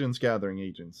intelligence gathering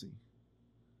agency.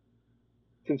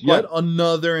 Since Yet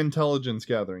another intelligence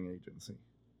gathering agency.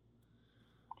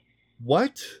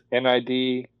 What?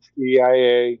 NID,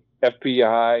 CIA,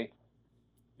 FBI,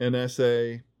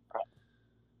 NSA.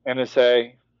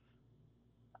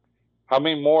 How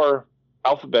many more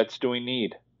alphabets do we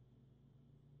need?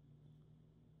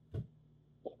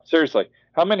 Seriously,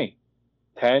 how many?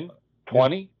 10,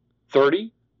 20,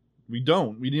 30? We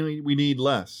don't. We need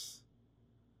less.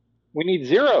 We need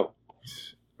 0.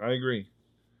 I agree.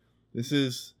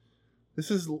 It's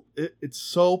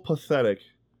so pathetic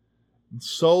and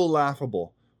so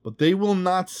laughable, but they will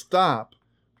not stop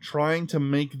trying to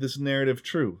make this narrative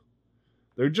true.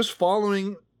 They're just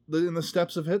following in the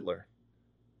steps of Hitler.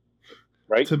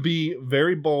 Right. To be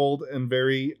very bold and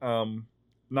very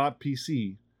not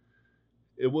PC.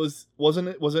 Was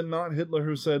it not Hitler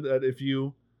who said that if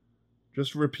you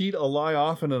just repeat a lie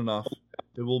often enough,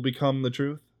 it will become the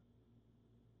truth?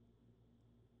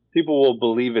 People will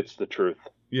believe it's the truth.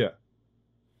 Yeah.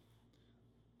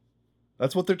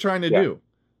 That's what they're trying to do.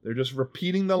 They're just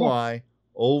repeating the lie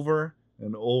over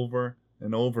and over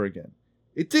and over again.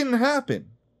 It didn't happen.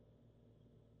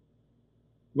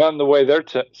 Not in the way they're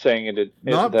saying it did.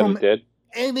 Not from it did.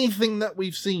 Anything that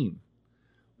we've seen.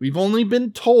 We've only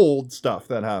been told stuff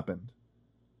that happened.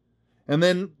 And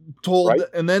then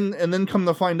and then come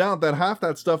to find out that half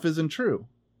that stuff isn't true.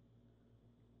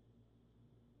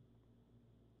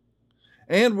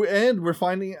 And we're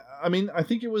finding, I mean, I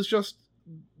think it was just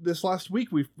this last week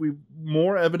we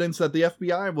more evidence that the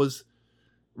FBI was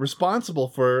responsible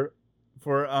for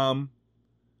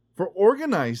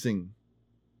organizing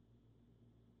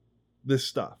this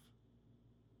stuff.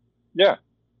 Yeah.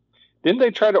 Didn't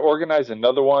they try to organize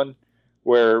another one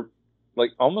where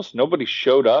like almost nobody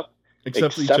showed up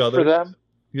except each other for them?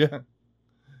 Yeah.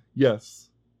 Yes.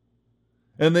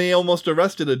 And they almost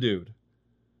arrested a dude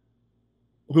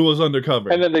who was undercover.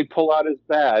 And then they pull out his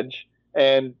badge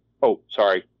and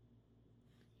sorry.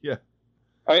 Yeah.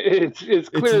 It's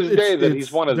clear as day that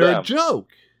he's one of them. They're a joke.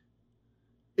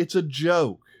 It's a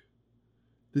joke.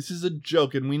 This is a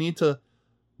joke, and we need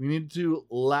to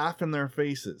laugh in their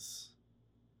faces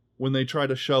when they try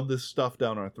to shove this stuff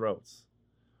down our throats.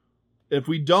 If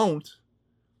we don't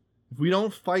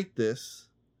fight this,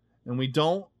 and we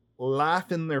don't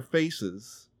laugh in their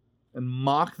faces and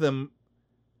mock them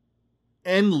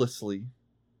endlessly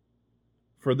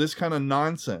for this kind of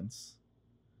nonsense,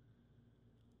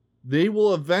 they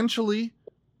will eventually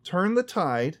turn the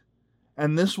tide,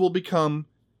 and this will become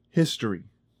history.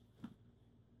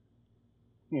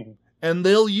 Mm-hmm. And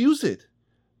they'll use it.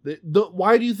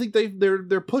 Why do you think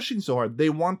they're pushing so hard? They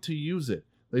want to use it.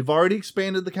 They've already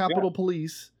expanded the Capitol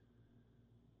Police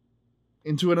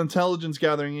into an intelligence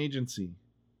gathering agency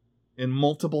in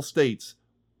multiple states.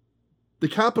 The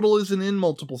Capitol isn't in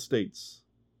multiple states.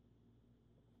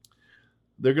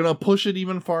 They're going to push it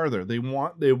even farther. They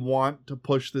want to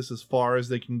push this as far as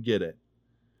they can get it.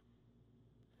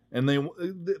 And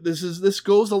this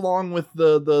goes along with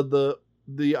the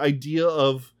idea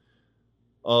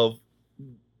of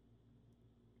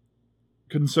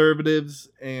conservatives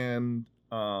and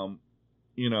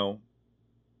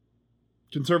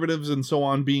conservatives and so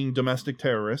on being domestic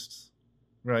terrorists,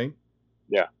 right?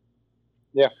 Yeah.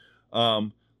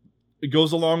 It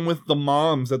goes along with the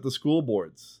moms at the school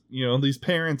boards, these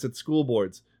parents at school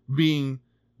boards being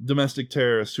domestic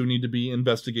terrorists who need to be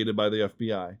investigated by the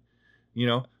FBI.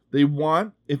 They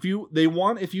want, if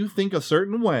you think a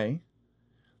certain way,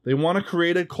 they want to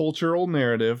create a cultural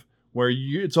narrative where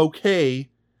it's okay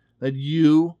that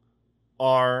you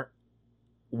are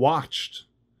watched,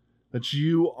 that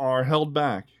you are held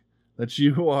back, that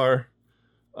you are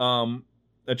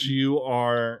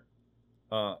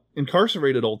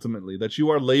incarcerated ultimately, that you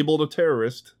are labeled a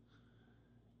terrorist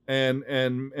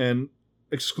and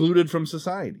excluded from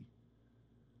society.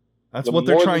 That's what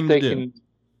they're trying to do.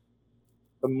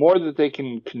 The more that they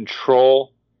can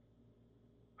control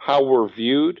how we're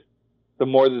viewed, the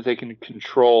more that they can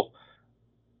control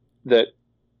that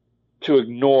to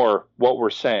ignore what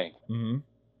we're saying. Mm-hmm.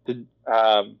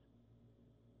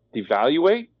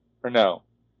 Devaluate or no?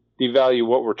 Devalue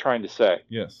what we're trying to say.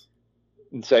 Yes.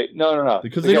 And say, no.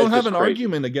 Because they don't have an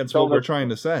argument against what we're trying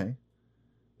to say.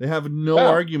 They have no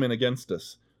argument against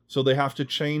us. So they have to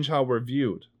change how we're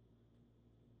viewed.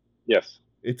 Yes.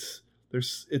 It's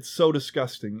so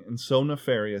disgusting and so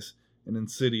nefarious and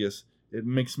insidious. It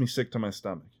makes me sick to my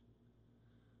stomach.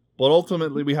 But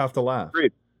ultimately, we have to laugh.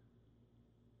 Agreed.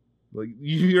 Like,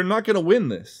 you're not going to win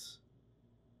this.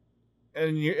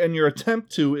 And your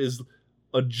attempt to is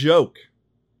a joke.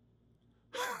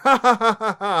 Ha ha ha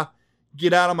ha ha.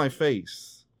 Get out of my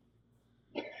face.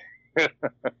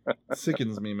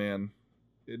 Sickens me, man.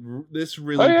 This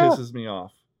really pisses me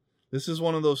off. This is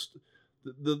one of those...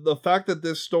 The fact that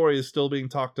this story is still being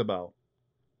talked about,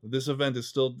 this event is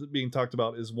still being talked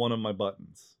about, is one of my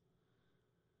buttons.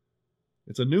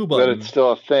 It's a new button. But it's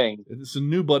still a thing. It's a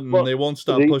new button, and they won't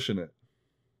stop pushing it.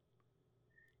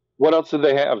 What else do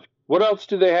they have? What else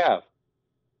do they have?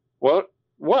 What?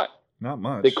 Not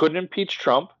much. They couldn't impeach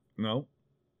Trump. No.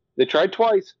 They tried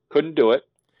twice. Couldn't do it.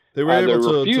 They were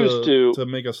able to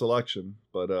make a selection,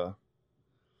 but...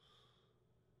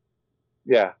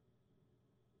 Yeah.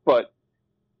 But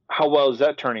how well is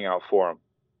that turning out for them?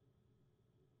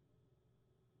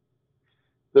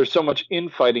 There's so much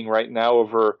infighting right now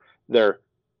over their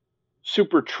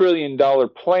super $1 trillion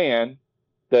plan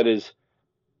that is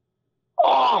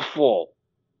awful.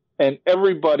 And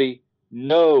everybody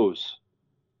knows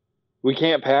we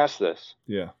can't pass this.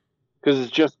 Yeah. Because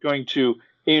it's just going to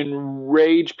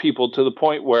enrage people to the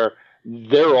point where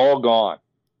they're all gone.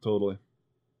 Totally.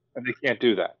 And they can't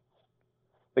do that.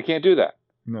 They can't do that.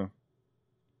 No.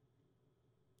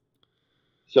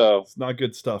 So it's not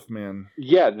good stuff, man.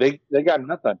 Yeah, they got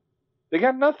nothing. They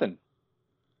got nothing.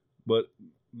 But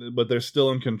they're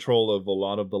still in control of a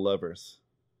lot of the levers.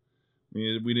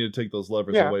 We need to take those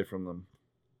levers away from them.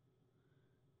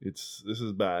 This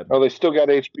is bad. Oh, they still got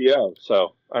HBO,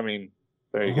 so I mean,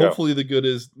 there you go. Hopefully the good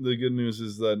news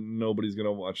is that nobody's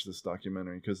gonna watch this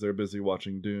documentary because they're busy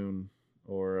watching Dune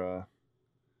or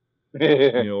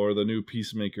or the new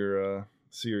Peacemaker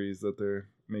series that they're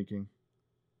making.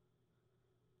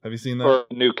 Have you seen that? Or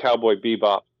new Cowboy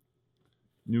Bebop.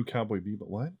 New Cowboy Bebop?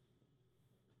 What?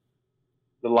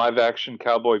 The live-action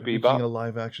Cowboy Bebop. A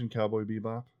live-action Cowboy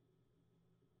Bebop?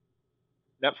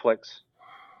 Netflix.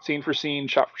 Scene for scene,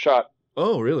 shot for shot.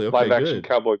 Oh, really? Okay, live-action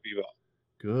Cowboy Bebop.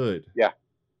 Good. Yeah.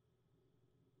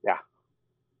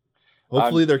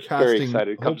 Hopefully they're casting... very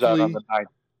excited. It comes out on the 9th.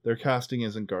 Their casting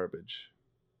isn't garbage.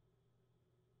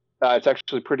 It's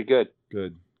actually pretty good.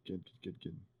 Good.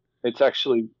 It's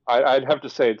actually, I'd have to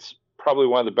say it's probably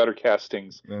one of the better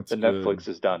castings that Netflix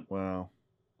has done. Wow.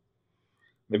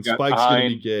 And Spike's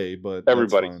going to be gay, but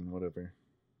everybody. That's fine, whatever.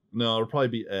 No, it'll probably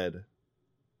be Ed.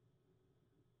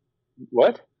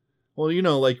 What? Well, you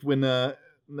know, like when the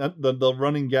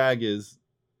running gag is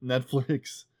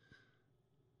Netflix,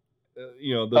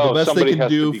 you know, the best they can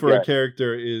do for a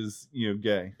character is, you know,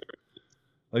 gay.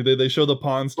 Like they show the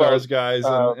Pawn Stars guys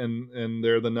and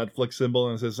they're the Netflix symbol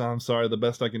and it says, I'm sorry, the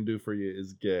best I can do for you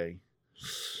is gay.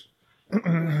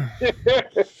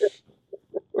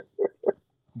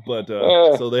 But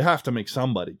so they have to make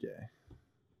somebody gay.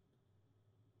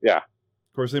 Yeah.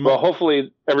 Of course they might. Well,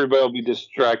 hopefully everybody will be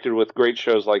distracted with great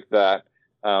shows like that.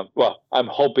 Well, I'm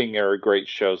hoping there are great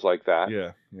shows like that.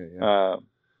 Yeah.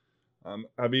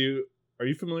 Are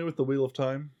you familiar with the Wheel of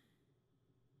Time?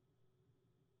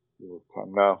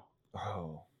 No.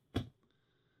 Oh.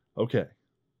 Okay.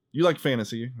 You like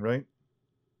fantasy, right?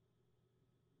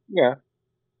 Yeah.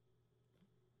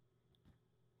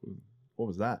 What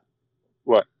was that?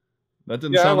 What? That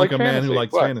didn't sound like a man who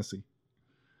likes fantasy.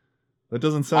 That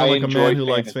doesn't sound like a man who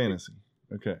likes fantasy.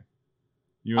 Okay.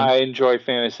 I enjoy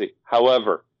fantasy.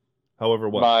 However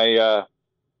what?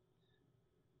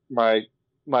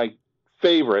 My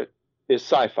favorite is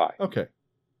sci-fi. Okay.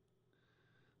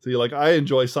 So you're like, I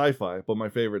enjoy sci-fi, but my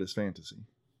favorite is fantasy.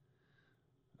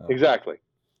 Exactly.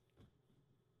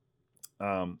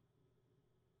 Okay,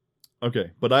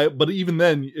 but even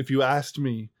then, if you asked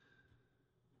me,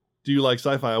 do you like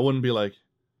sci-fi? I wouldn't be like,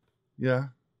 yeah.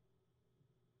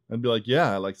 I'd be like,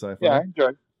 yeah, I like sci-fi. Yeah, I enjoy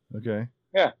it. Okay.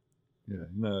 Yeah. Yeah.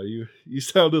 No, you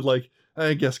sounded like,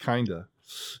 I guess, kinda.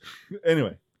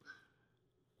 Anyway,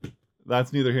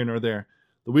 that's neither here nor there.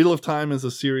 The Wheel of Time is a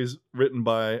series written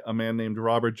by a man named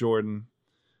Robert Jordan,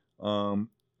 and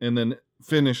then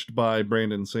finished by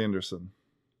Brandon Sanderson.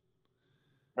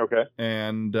 Okay.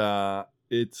 And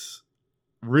it's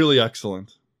really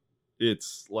excellent.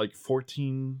 It's like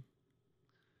 14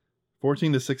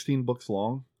 to 16 books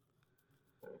long.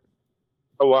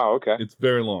 Oh, wow. Okay. It's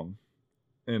very long,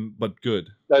 but good.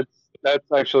 That's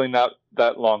actually not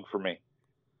that long for me.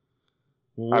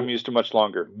 Well, I'm used to much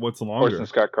longer. What's longer? Orson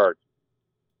Scott Card.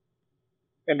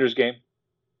 Ender's Game.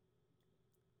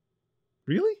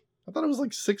 Really? I thought it was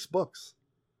like 6 books.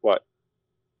 What?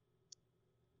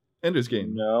 Ender's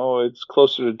Game. No, it's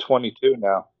closer to 22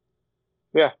 now.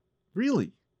 Yeah.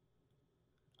 Really?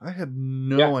 I had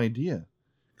no idea.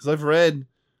 Because I've read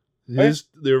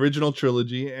the original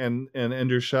trilogy and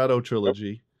Ender's Shadow trilogy.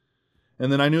 Yep.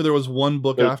 And then I knew there was one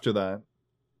book after that.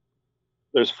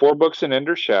 There's 4 books in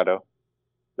Ender's Shadow.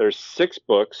 There's 6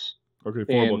 books. Okay,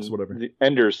 4 books, whatever. The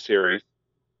Ender's series.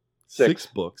 6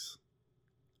 books.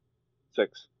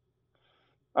 6.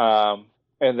 And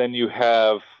then you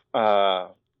have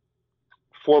 4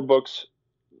 books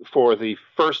for the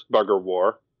first Bugger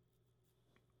War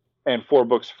and 4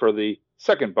 books for the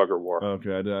second Bugger War.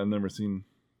 Okay, I've never seen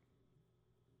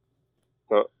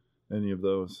any of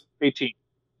those. 18.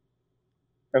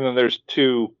 And then there's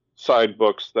 2 side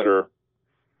books that are...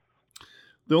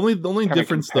 The only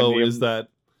difference, though, is that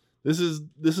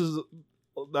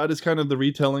that is kind of the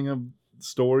retelling of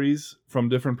stories from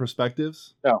different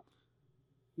perspectives. No.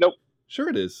 Nope. Sure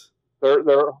it is.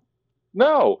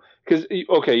 No, because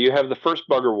you have the first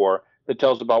Bugger War that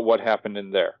tells about what happened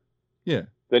in there. Yeah.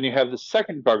 Then you have the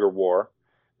second Bugger War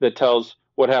that tells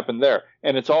what happened there,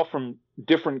 and it's all from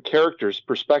different characters'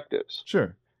 perspectives.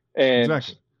 Sure. And,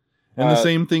 exactly. And the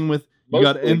same thing with you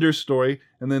got Ender's story,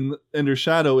 and then Ender's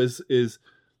Shadow is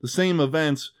the same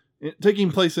events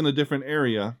taking place in a different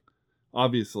area,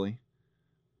 obviously,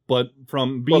 but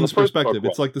from Bean's perspective,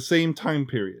 it's like the same time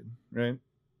period, right?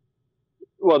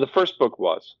 Well, the first book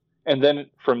was. And then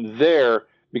from there,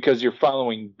 because you're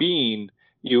following Bean,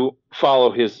 you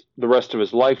follow the rest of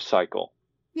his life cycle.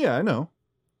 Yeah, I know.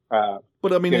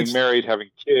 But I mean, getting married,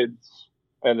 having kids,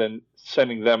 and then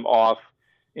sending them off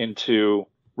into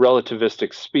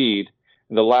relativistic speed.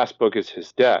 And the last book is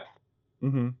his death.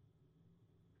 Mm-hmm.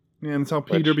 Yeah, and it's how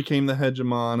Peter became the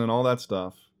hegemon and all that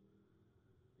stuff.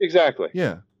 Exactly.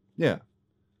 Yeah.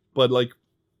 But like,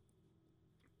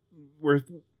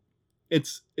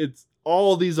 it's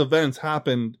all these events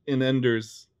happened in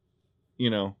Ender's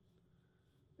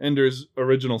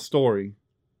original story.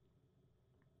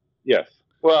 Yes.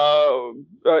 Well,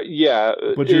 yeah.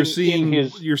 But you're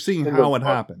seeing how it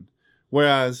happened.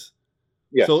 Whereas,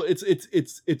 so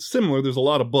it's similar. There's a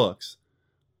lot of books,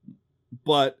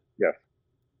 but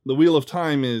the Wheel of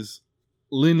Time is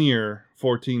linear,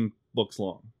 14 books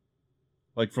long,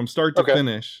 like from start to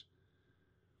finish.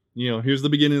 Here's the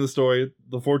beginning of the story.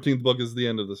 The 14th book is the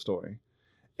end of the story,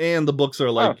 and the books are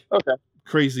like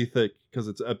crazy thick because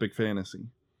it's epic fantasy.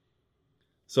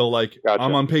 So like Gotcha.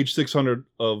 I'm on page 600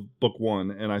 of book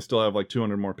 1 and I still have like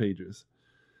 200 more pages.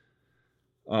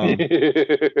 But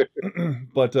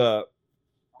I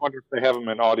wonder if they have them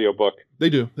in audiobook. They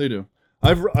do.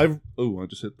 I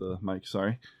just hit the mic,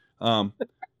 sorry.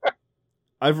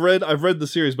 I've read the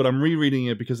series, but I'm rereading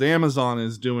it because Amazon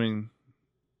is doing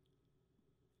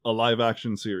a live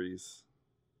action series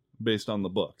based on the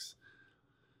books.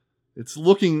 It's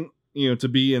looking, to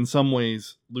be in some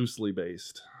ways loosely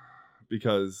based,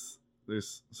 because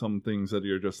there's some things that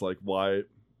you're just like, why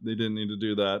they didn't need to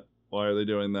do that? Why are they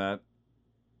doing that?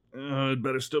 It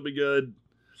better still be good.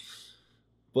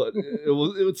 But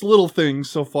it's little things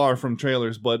so far from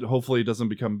trailers, but hopefully it doesn't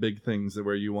become big things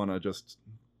where you want to just,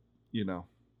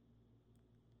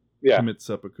 commit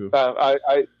seppuku.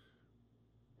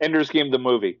 Ender's Game the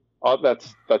movie.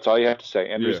 That's all you have to say.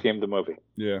 Ender's Game the movie.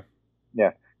 Yeah.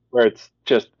 Yeah. Where it's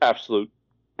just absolute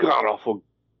god-awful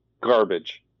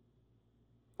garbage.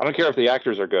 I don't care if the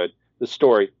actors are good. The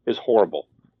story is horrible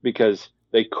because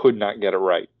they could not get it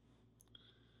right.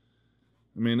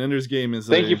 I mean, Ender's Game is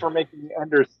Thank you for making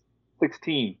Ender's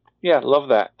 16. Yeah, love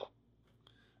that.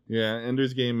 Yeah,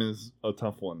 Ender's Game is a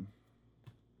tough one.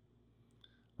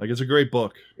 Like, it's a great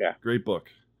book. Yeah. Great book.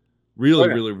 Really,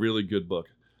 really, really good book.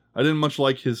 I didn't much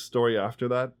like his story after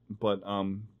that, but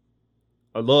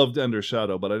I loved Ender's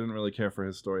Shadow, but I didn't really care for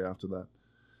his story after that.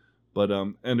 But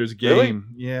Ender's Game,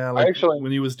 really? Yeah, like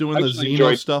when he was doing the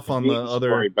Xeno stuff on the other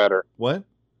story better. What?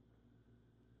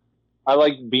 I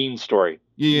like Bean's story.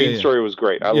 Bean's story was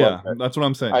great. I loved it. That's what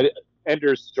I'm saying.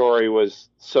 Ender's story was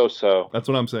so-so. That's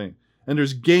what I'm saying.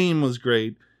 Ender's Game was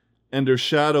great. Ender's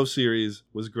Shadow series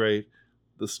was great.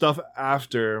 The stuff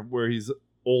after where he's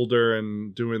older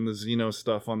and doing the Xeno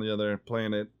stuff on the other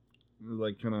planet,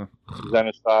 like kind of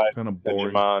Xenocide, kind of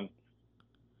boring. Digimon.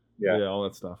 Yeah, all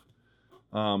that stuff.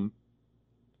 Kind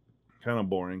of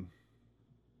boring.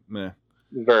 Meh.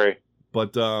 Very.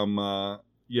 But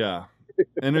yeah.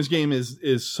 Ender's Game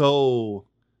is so,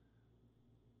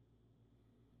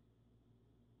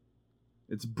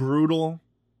 it's brutal,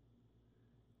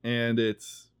 and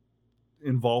it's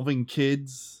involving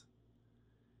kids,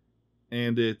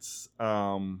 and it's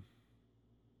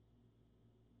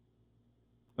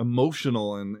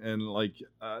emotional, and like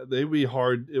they'd be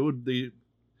hard. It would be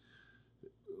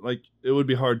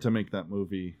hard to make that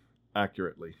movie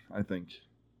accurately, I think.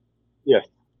 Yes.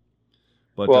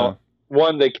 But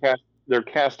one, their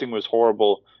casting was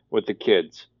horrible with the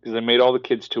kids because they made all the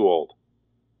kids too old.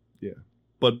 Yeah,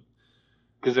 but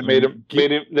because they made them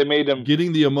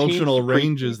getting the emotional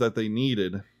ranges that they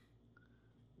needed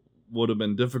would have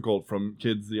been difficult from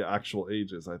kids the actual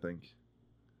ages, I think.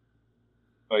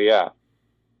 Oh yeah,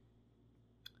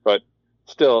 but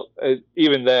still,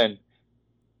 even then,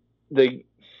 they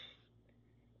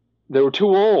were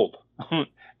too old.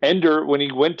 Ender, when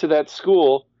he went to that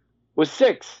school, was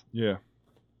 6. Yeah.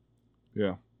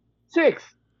 6.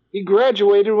 He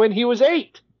graduated when he was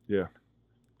 8. Yeah.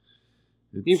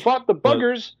 He fought the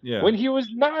buggers when he was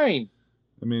 9.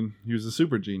 I mean, he was a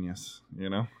super genius,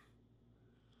 Yeah.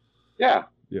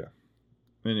 Yeah.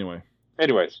 Anyways,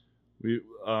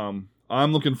 I'm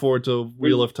looking forward to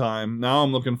Wheel of Time. Now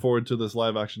I'm looking forward to this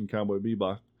live action Cowboy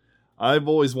Bebop. I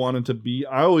always wanted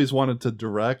to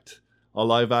direct a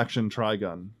live action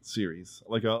Trigun series,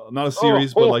 like not a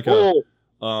series, but like a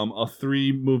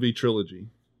 3-movie trilogy.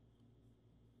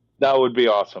 That would be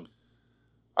awesome.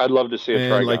 I'd love to see a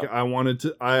Trigun. Like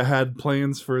I had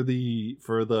plans for the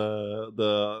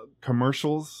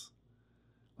commercials,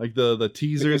 like the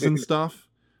teasers and stuff,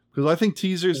 because I think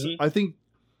teasers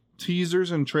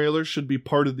and trailers should be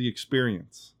part of the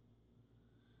experience.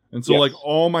 And so like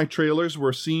all my trailers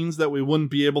were scenes that we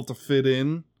wouldn't be able to fit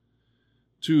in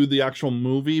to the actual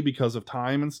movie because of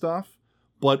time and stuff,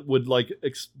 but would but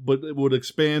it would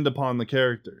expand upon the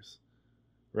characters,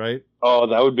 right? Oh,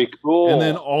 that would be cool. And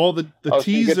then all the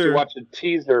teaser, watch a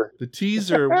teaser. The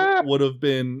teaser would have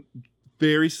been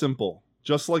very simple,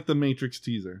 just like the Matrix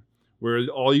teaser, where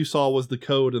all you saw was the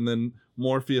code and then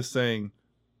Morpheus saying,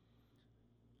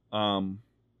 you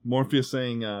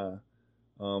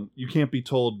can't be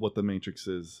told what the Matrix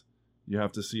is. You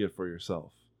have to see it for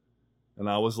yourself. And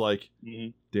I was like,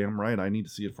 damn right, I need to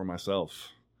see it for myself.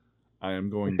 I am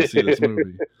going to see this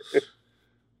movie.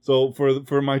 So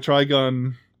for my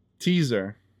Trigun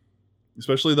teaser,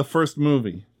 especially the first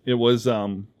movie, it was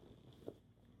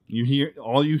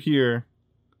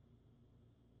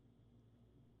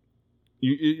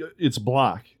it's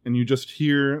black, and you just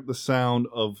hear the sound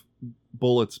of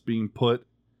bullets being put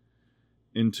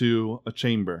into a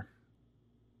chamber,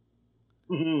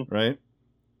 right?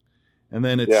 and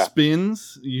then it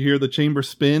spins. You hear the chamber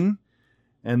spin,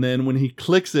 and then when he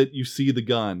clicks it, you see the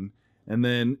gun, and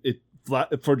then it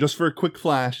for a quick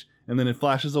flash, and then it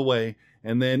flashes away,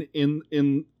 and then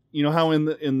in you know how in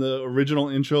the original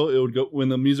intro it would go when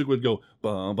the music would go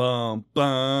bum bum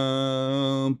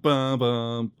bum bum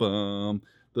bum bum,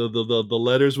 the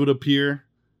letters would appear.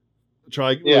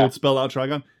 It would spell out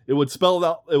Trigun. It would spell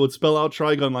out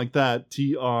Trigun like that,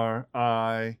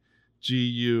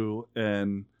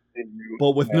 Trigun,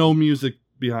 but with no music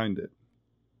behind it.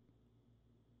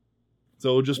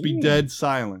 So it would just be dead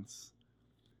silence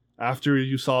after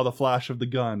you saw the flash of the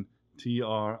gun,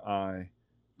 Trigun,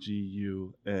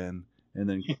 and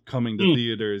then coming to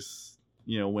theaters,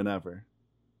 whenever.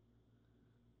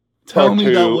 Tell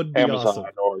me that would be Amazon awesome.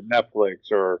 Or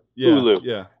Netflix or Hulu.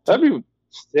 Yeah, that'd be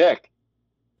sick.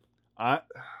 I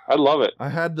love it. I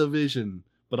had the vision,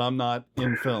 but I'm not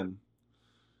in film.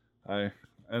 I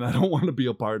don't want to be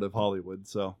a part of Hollywood,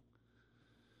 so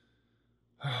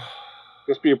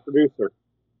just be a producer.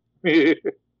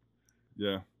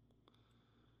 Yeah.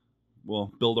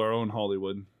 We'll build our own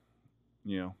Hollywood.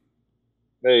 There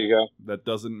you go. That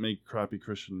doesn't make crappy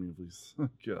Christian movies.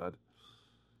 God,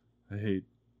 I hate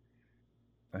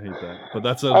that. But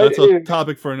that's a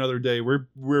topic for another day. We're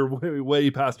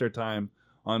way past our time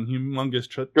on humongous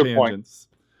tangents. Point.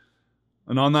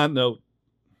 And on that note,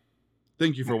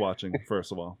 thank you for watching,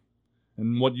 first of all.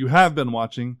 And what you have been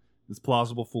watching is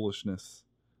Plausible Foolishness,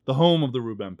 the home of the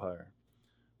Rube Empire,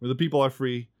 where the people are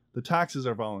free, the taxes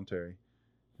are voluntary,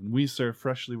 and we serve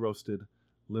freshly roasted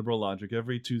liberal logic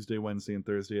every Tuesday, Wednesday, and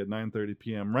Thursday at 9:30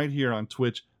 p.m. right here on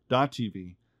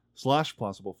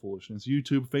twitch.tv/plausiblepoolishness,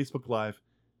 YouTube, Facebook Live,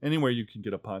 anywhere you can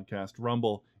get a podcast,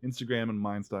 Rumble, Instagram, and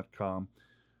minds.com.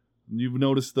 You've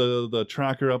noticed the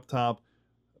tracker up top.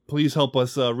 Please help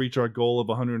us reach our goal of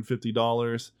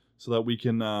 $150 so that we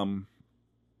can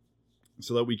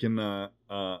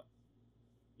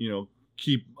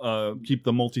keep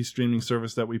the multi-streaming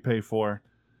service that we pay for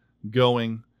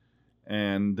going,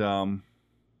 and that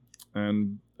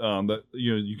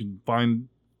you can find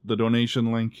the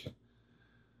donation link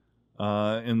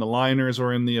in the liners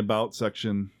or in the about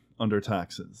section under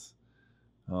taxes.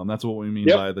 That's what we mean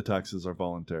by the taxes are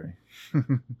voluntary.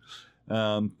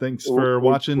 Thanks for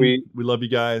watching. We love you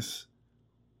guys.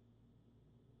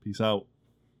 Peace out.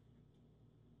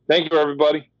 Thank you,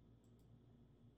 everybody.